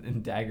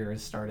and Dagger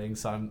is starting,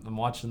 so I'm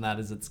watching that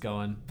as it's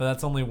going. But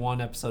that's only 1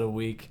 episode a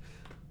week.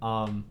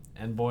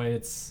 And boy,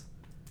 it's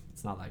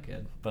not that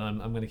good. But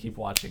I'm gonna keep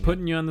watching.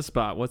 Putting you on the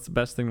spot. What's the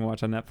best thing to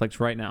watch on Netflix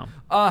right now?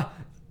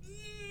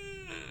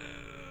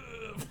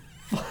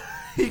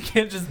 You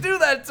can't just do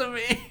that to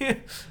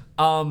me.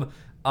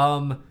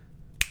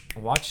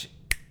 Watch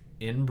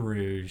In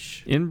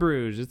Bruges. In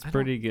Bruges, it's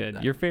pretty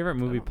good. Your favorite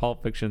movie,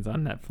 Pulp Fiction's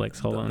on Netflix.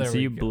 Hold on, so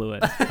you go. blew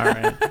it. All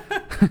right.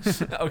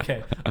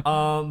 Okay.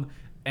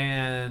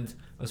 And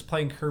I was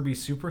playing Kirby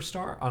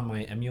Superstar on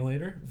my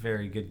emulator.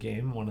 Very good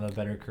game. One of the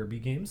better Kirby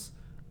games.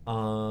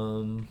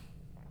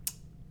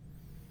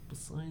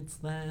 Besides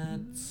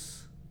that,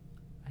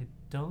 I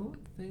don't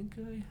think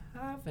I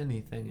have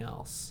anything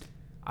else.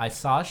 I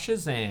saw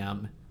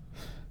Shazam.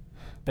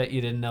 Bet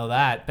you didn't know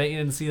that. Bet you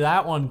didn't see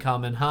that one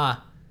coming, huh?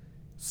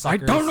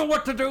 Suckers. I don't know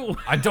what to do.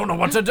 I don't know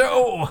what to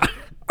do.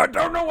 I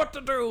don't know what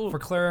to do. For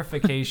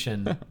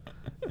clarification,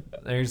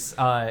 there's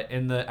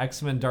in the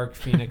X-Men Dark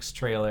Phoenix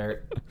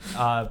trailer,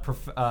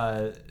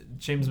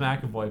 James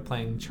McAvoy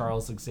playing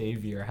Charles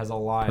Xavier has a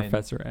line.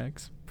 Professor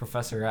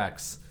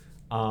X.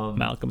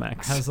 Malcolm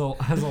X has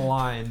a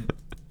line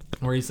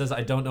where he says,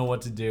 "I don't know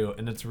what to do,"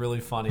 and it's really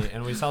funny.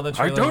 And we saw the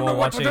trailer. I don't know while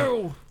what watching, to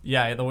do.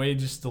 Yeah, the way he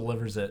just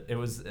delivers it. It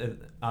was in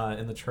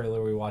the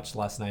trailer we watched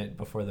last night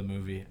before the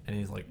movie, and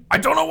he's like, "I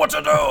don't know what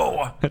to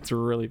do." That's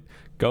really.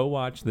 Go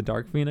watch the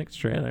Dark Phoenix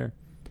trailer.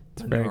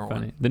 It's very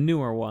funny. The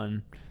newer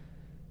one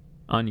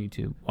on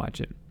YouTube. Watch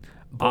it.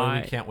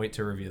 Boy, we can't wait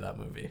to review that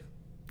movie.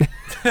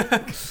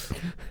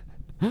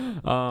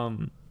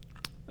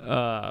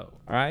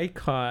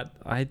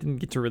 I didn't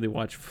get to really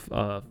watch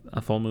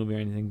a full movie or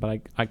anything,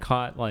 but I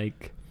caught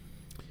like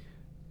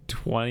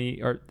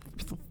 20 or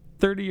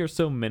 30 or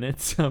so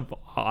minutes of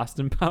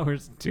Austin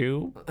Powers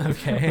 2.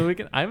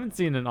 Okay. I haven't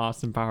seen an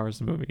Austin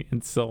Powers movie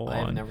in so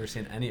long. I've never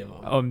seen any of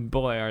them. Oh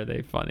boy, are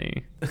they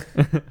funny.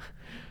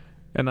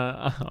 And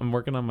I'm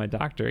working on my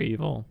Dr.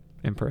 Evil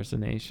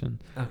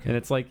impersonation. Okay. And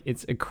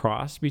it's a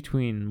cross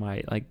between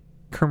my like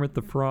Kermit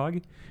the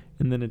Frog,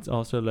 and then it's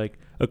also like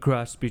a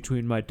cross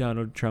between my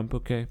Donald Trump,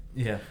 okay?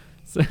 Yeah.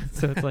 So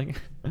it's like,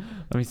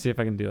 let me see if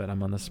I can do it.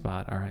 I'm on the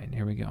spot. All right,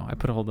 here we go. I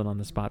put a hold on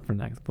the spot for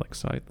Netflix,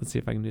 so let's see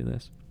if I can do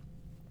this.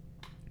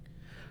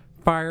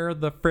 Fire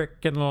the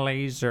frickin'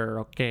 laser,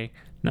 okay?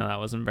 No, that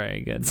wasn't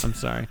very good. I'm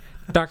sorry.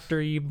 Dr.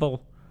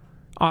 Evil,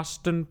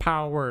 Austin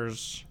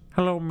Powers.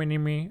 Hello,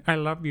 Mini-Me. I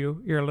love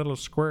you. You're a little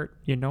squirt.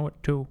 You know it,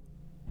 too.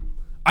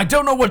 I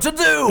don't know what to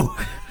do!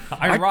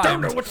 I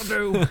don't know what to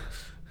do!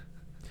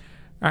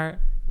 All right,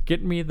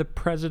 get me the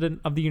President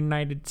of the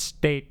United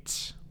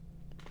States.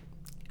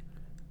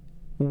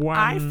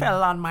 I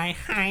fell on my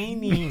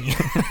hiney.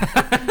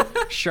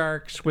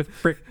 Sharks with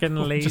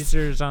frickin'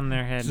 lasers on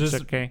their heads,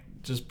 okay?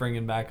 Just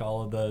bringing back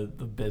all of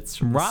the bits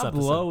from Rob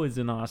Lowe is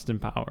in Austin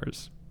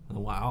Powers. Oh,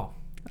 wow.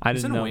 I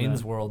He's didn't in know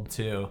Wayne's that. World,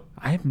 too.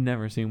 I have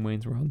never seen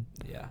Wayne's World.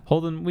 Yeah.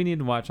 Holden, we need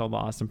to watch all the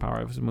Austin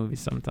Powers movies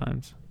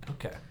sometimes.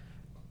 Okay.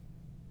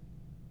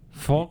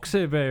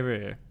 Foxy,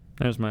 baby.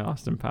 There's my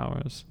Austin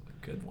Powers.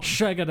 Good one.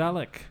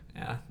 Shagadelic.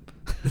 Yeah.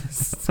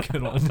 This is a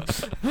good one.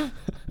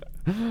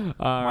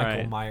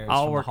 Michael Myers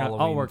I'll from work the on,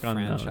 Halloween I'll work on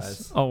franchise.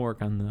 those. I'll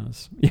work on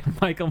those. Yeah,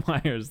 Michael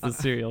Myers, the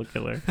serial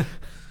killer.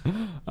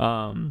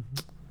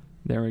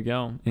 There we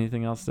go.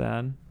 Anything else to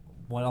add?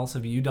 What else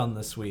have you done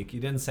this week? You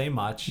didn't say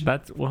much.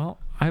 Well,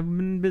 I've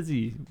been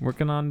busy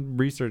working on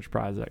research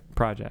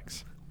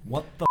projects.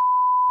 What the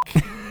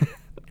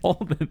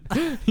Holden,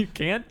 you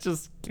can't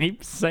just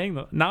keep saying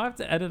that. Now I have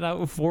to edit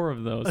out 4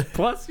 of those.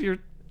 Plus your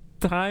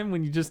time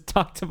when you just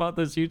talked about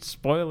those huge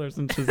spoilers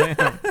in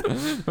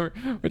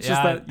Shazam. Which is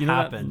that, you know,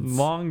 happens. that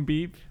long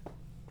beep.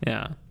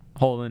 Yeah.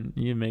 Holden,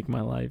 you make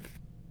my life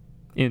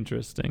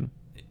interesting.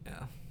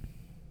 Yeah.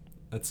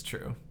 That's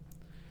true.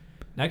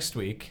 Next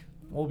week,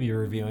 we'll be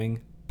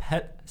reviewing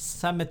Pet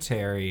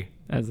Cemetery.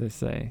 as they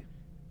say.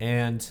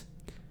 And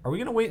are we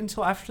going to wait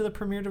until after the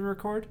premiere to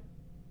record?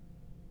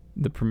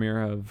 The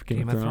premiere of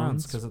Game of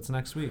Thrones. Because it's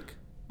next week.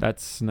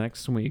 That's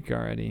next week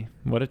already.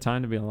 What a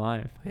time to be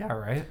alive. Yeah,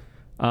 right?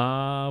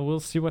 We'll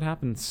see what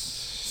happens.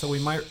 So we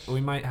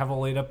might have a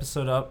late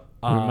episode up.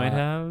 We might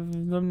have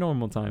the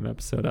normal time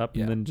episode up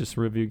Yeah. and then just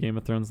review Game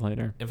of Thrones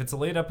later. If it's a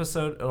late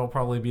episode, it'll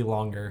probably be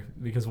longer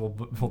because we'll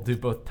do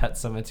both Pet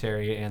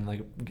Cemetery and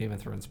like Game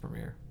of Thrones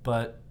premiere.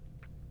 But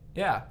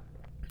yeah.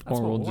 That's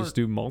Or what we'll just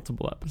do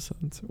multiple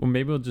episodes. Or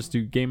maybe we'll just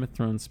do Game of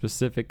Thrones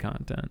specific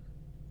content.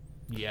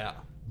 Yeah.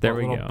 There a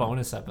we little go.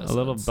 bonus episodes. A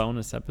little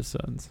bonus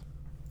episodes.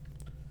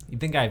 You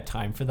think I have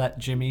time for that,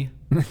 Jimmy?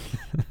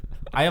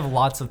 I have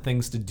lots of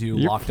things to do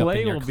Your locked up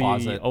play in your will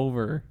closet. be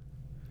over.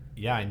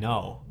 Yeah, I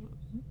know.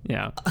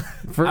 Yeah.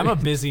 I'm a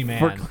busy man.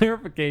 For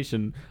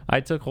clarification,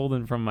 I took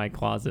Holden from my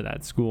closet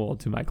at school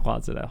to my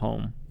closet at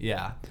home.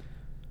 Yeah.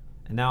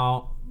 And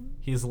now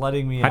he's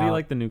letting me How out. do you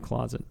like the new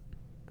closet?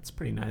 It's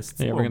pretty nice.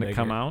 It's Are a you ever little going to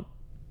come bigger. out?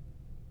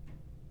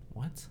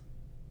 What?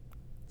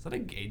 Is that a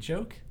gay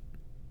joke?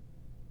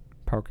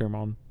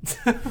 Pokemon.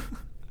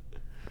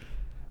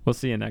 We'll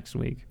see you next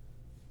week.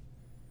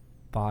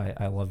 Bye.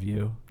 I love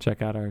you.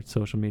 Check out our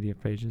social media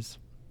pages.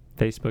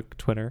 Facebook,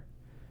 Twitter,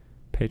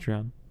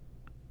 Patreon,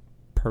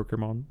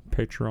 Pokemon,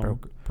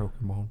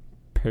 Pokemon.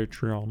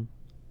 Patreon.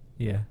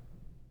 Yeah.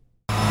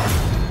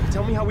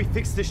 Tell me how we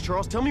fix this,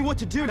 Charles. Tell me what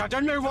to do. I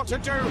don't know what to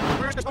do.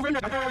 I don't know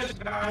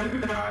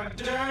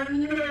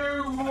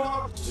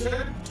what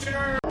to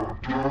do.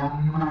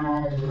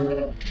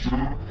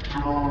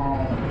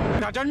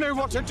 I don't know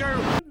what to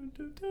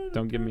do.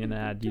 Don't give me an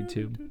ad,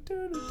 YouTube.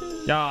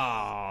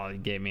 Oh, you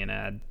gave me an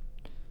ad.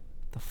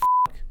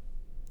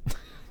 The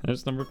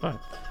That's number 5.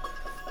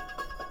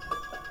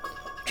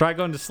 Try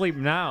going to sleep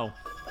now.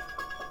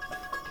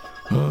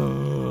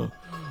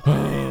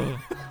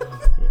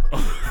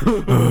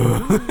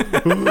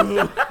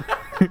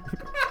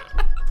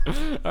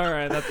 All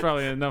right, that's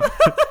probably enough.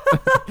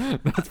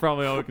 That's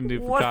probably all we can do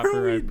for What are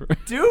copyright. we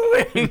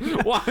doing?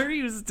 Why are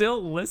you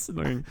still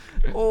listening?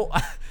 Oh,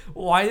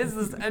 why is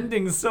this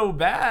ending so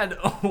bad?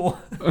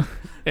 Oh,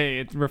 Hey,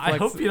 it I reflects.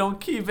 hope you don't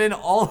keep in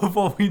all of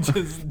what we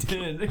just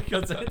did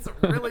because it's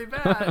really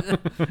bad.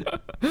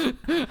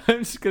 I'm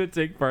just gonna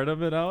take part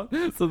of it out,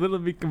 so that it'll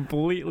be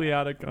completely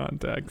out of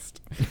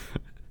context.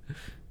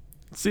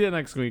 See you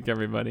next week,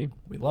 everybody.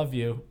 We love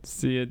you.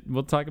 See you.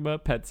 We'll talk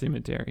about Pet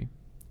Cemetery.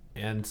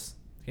 And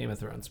Game of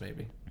Thrones,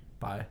 maybe.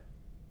 Bye.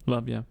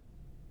 Love ya.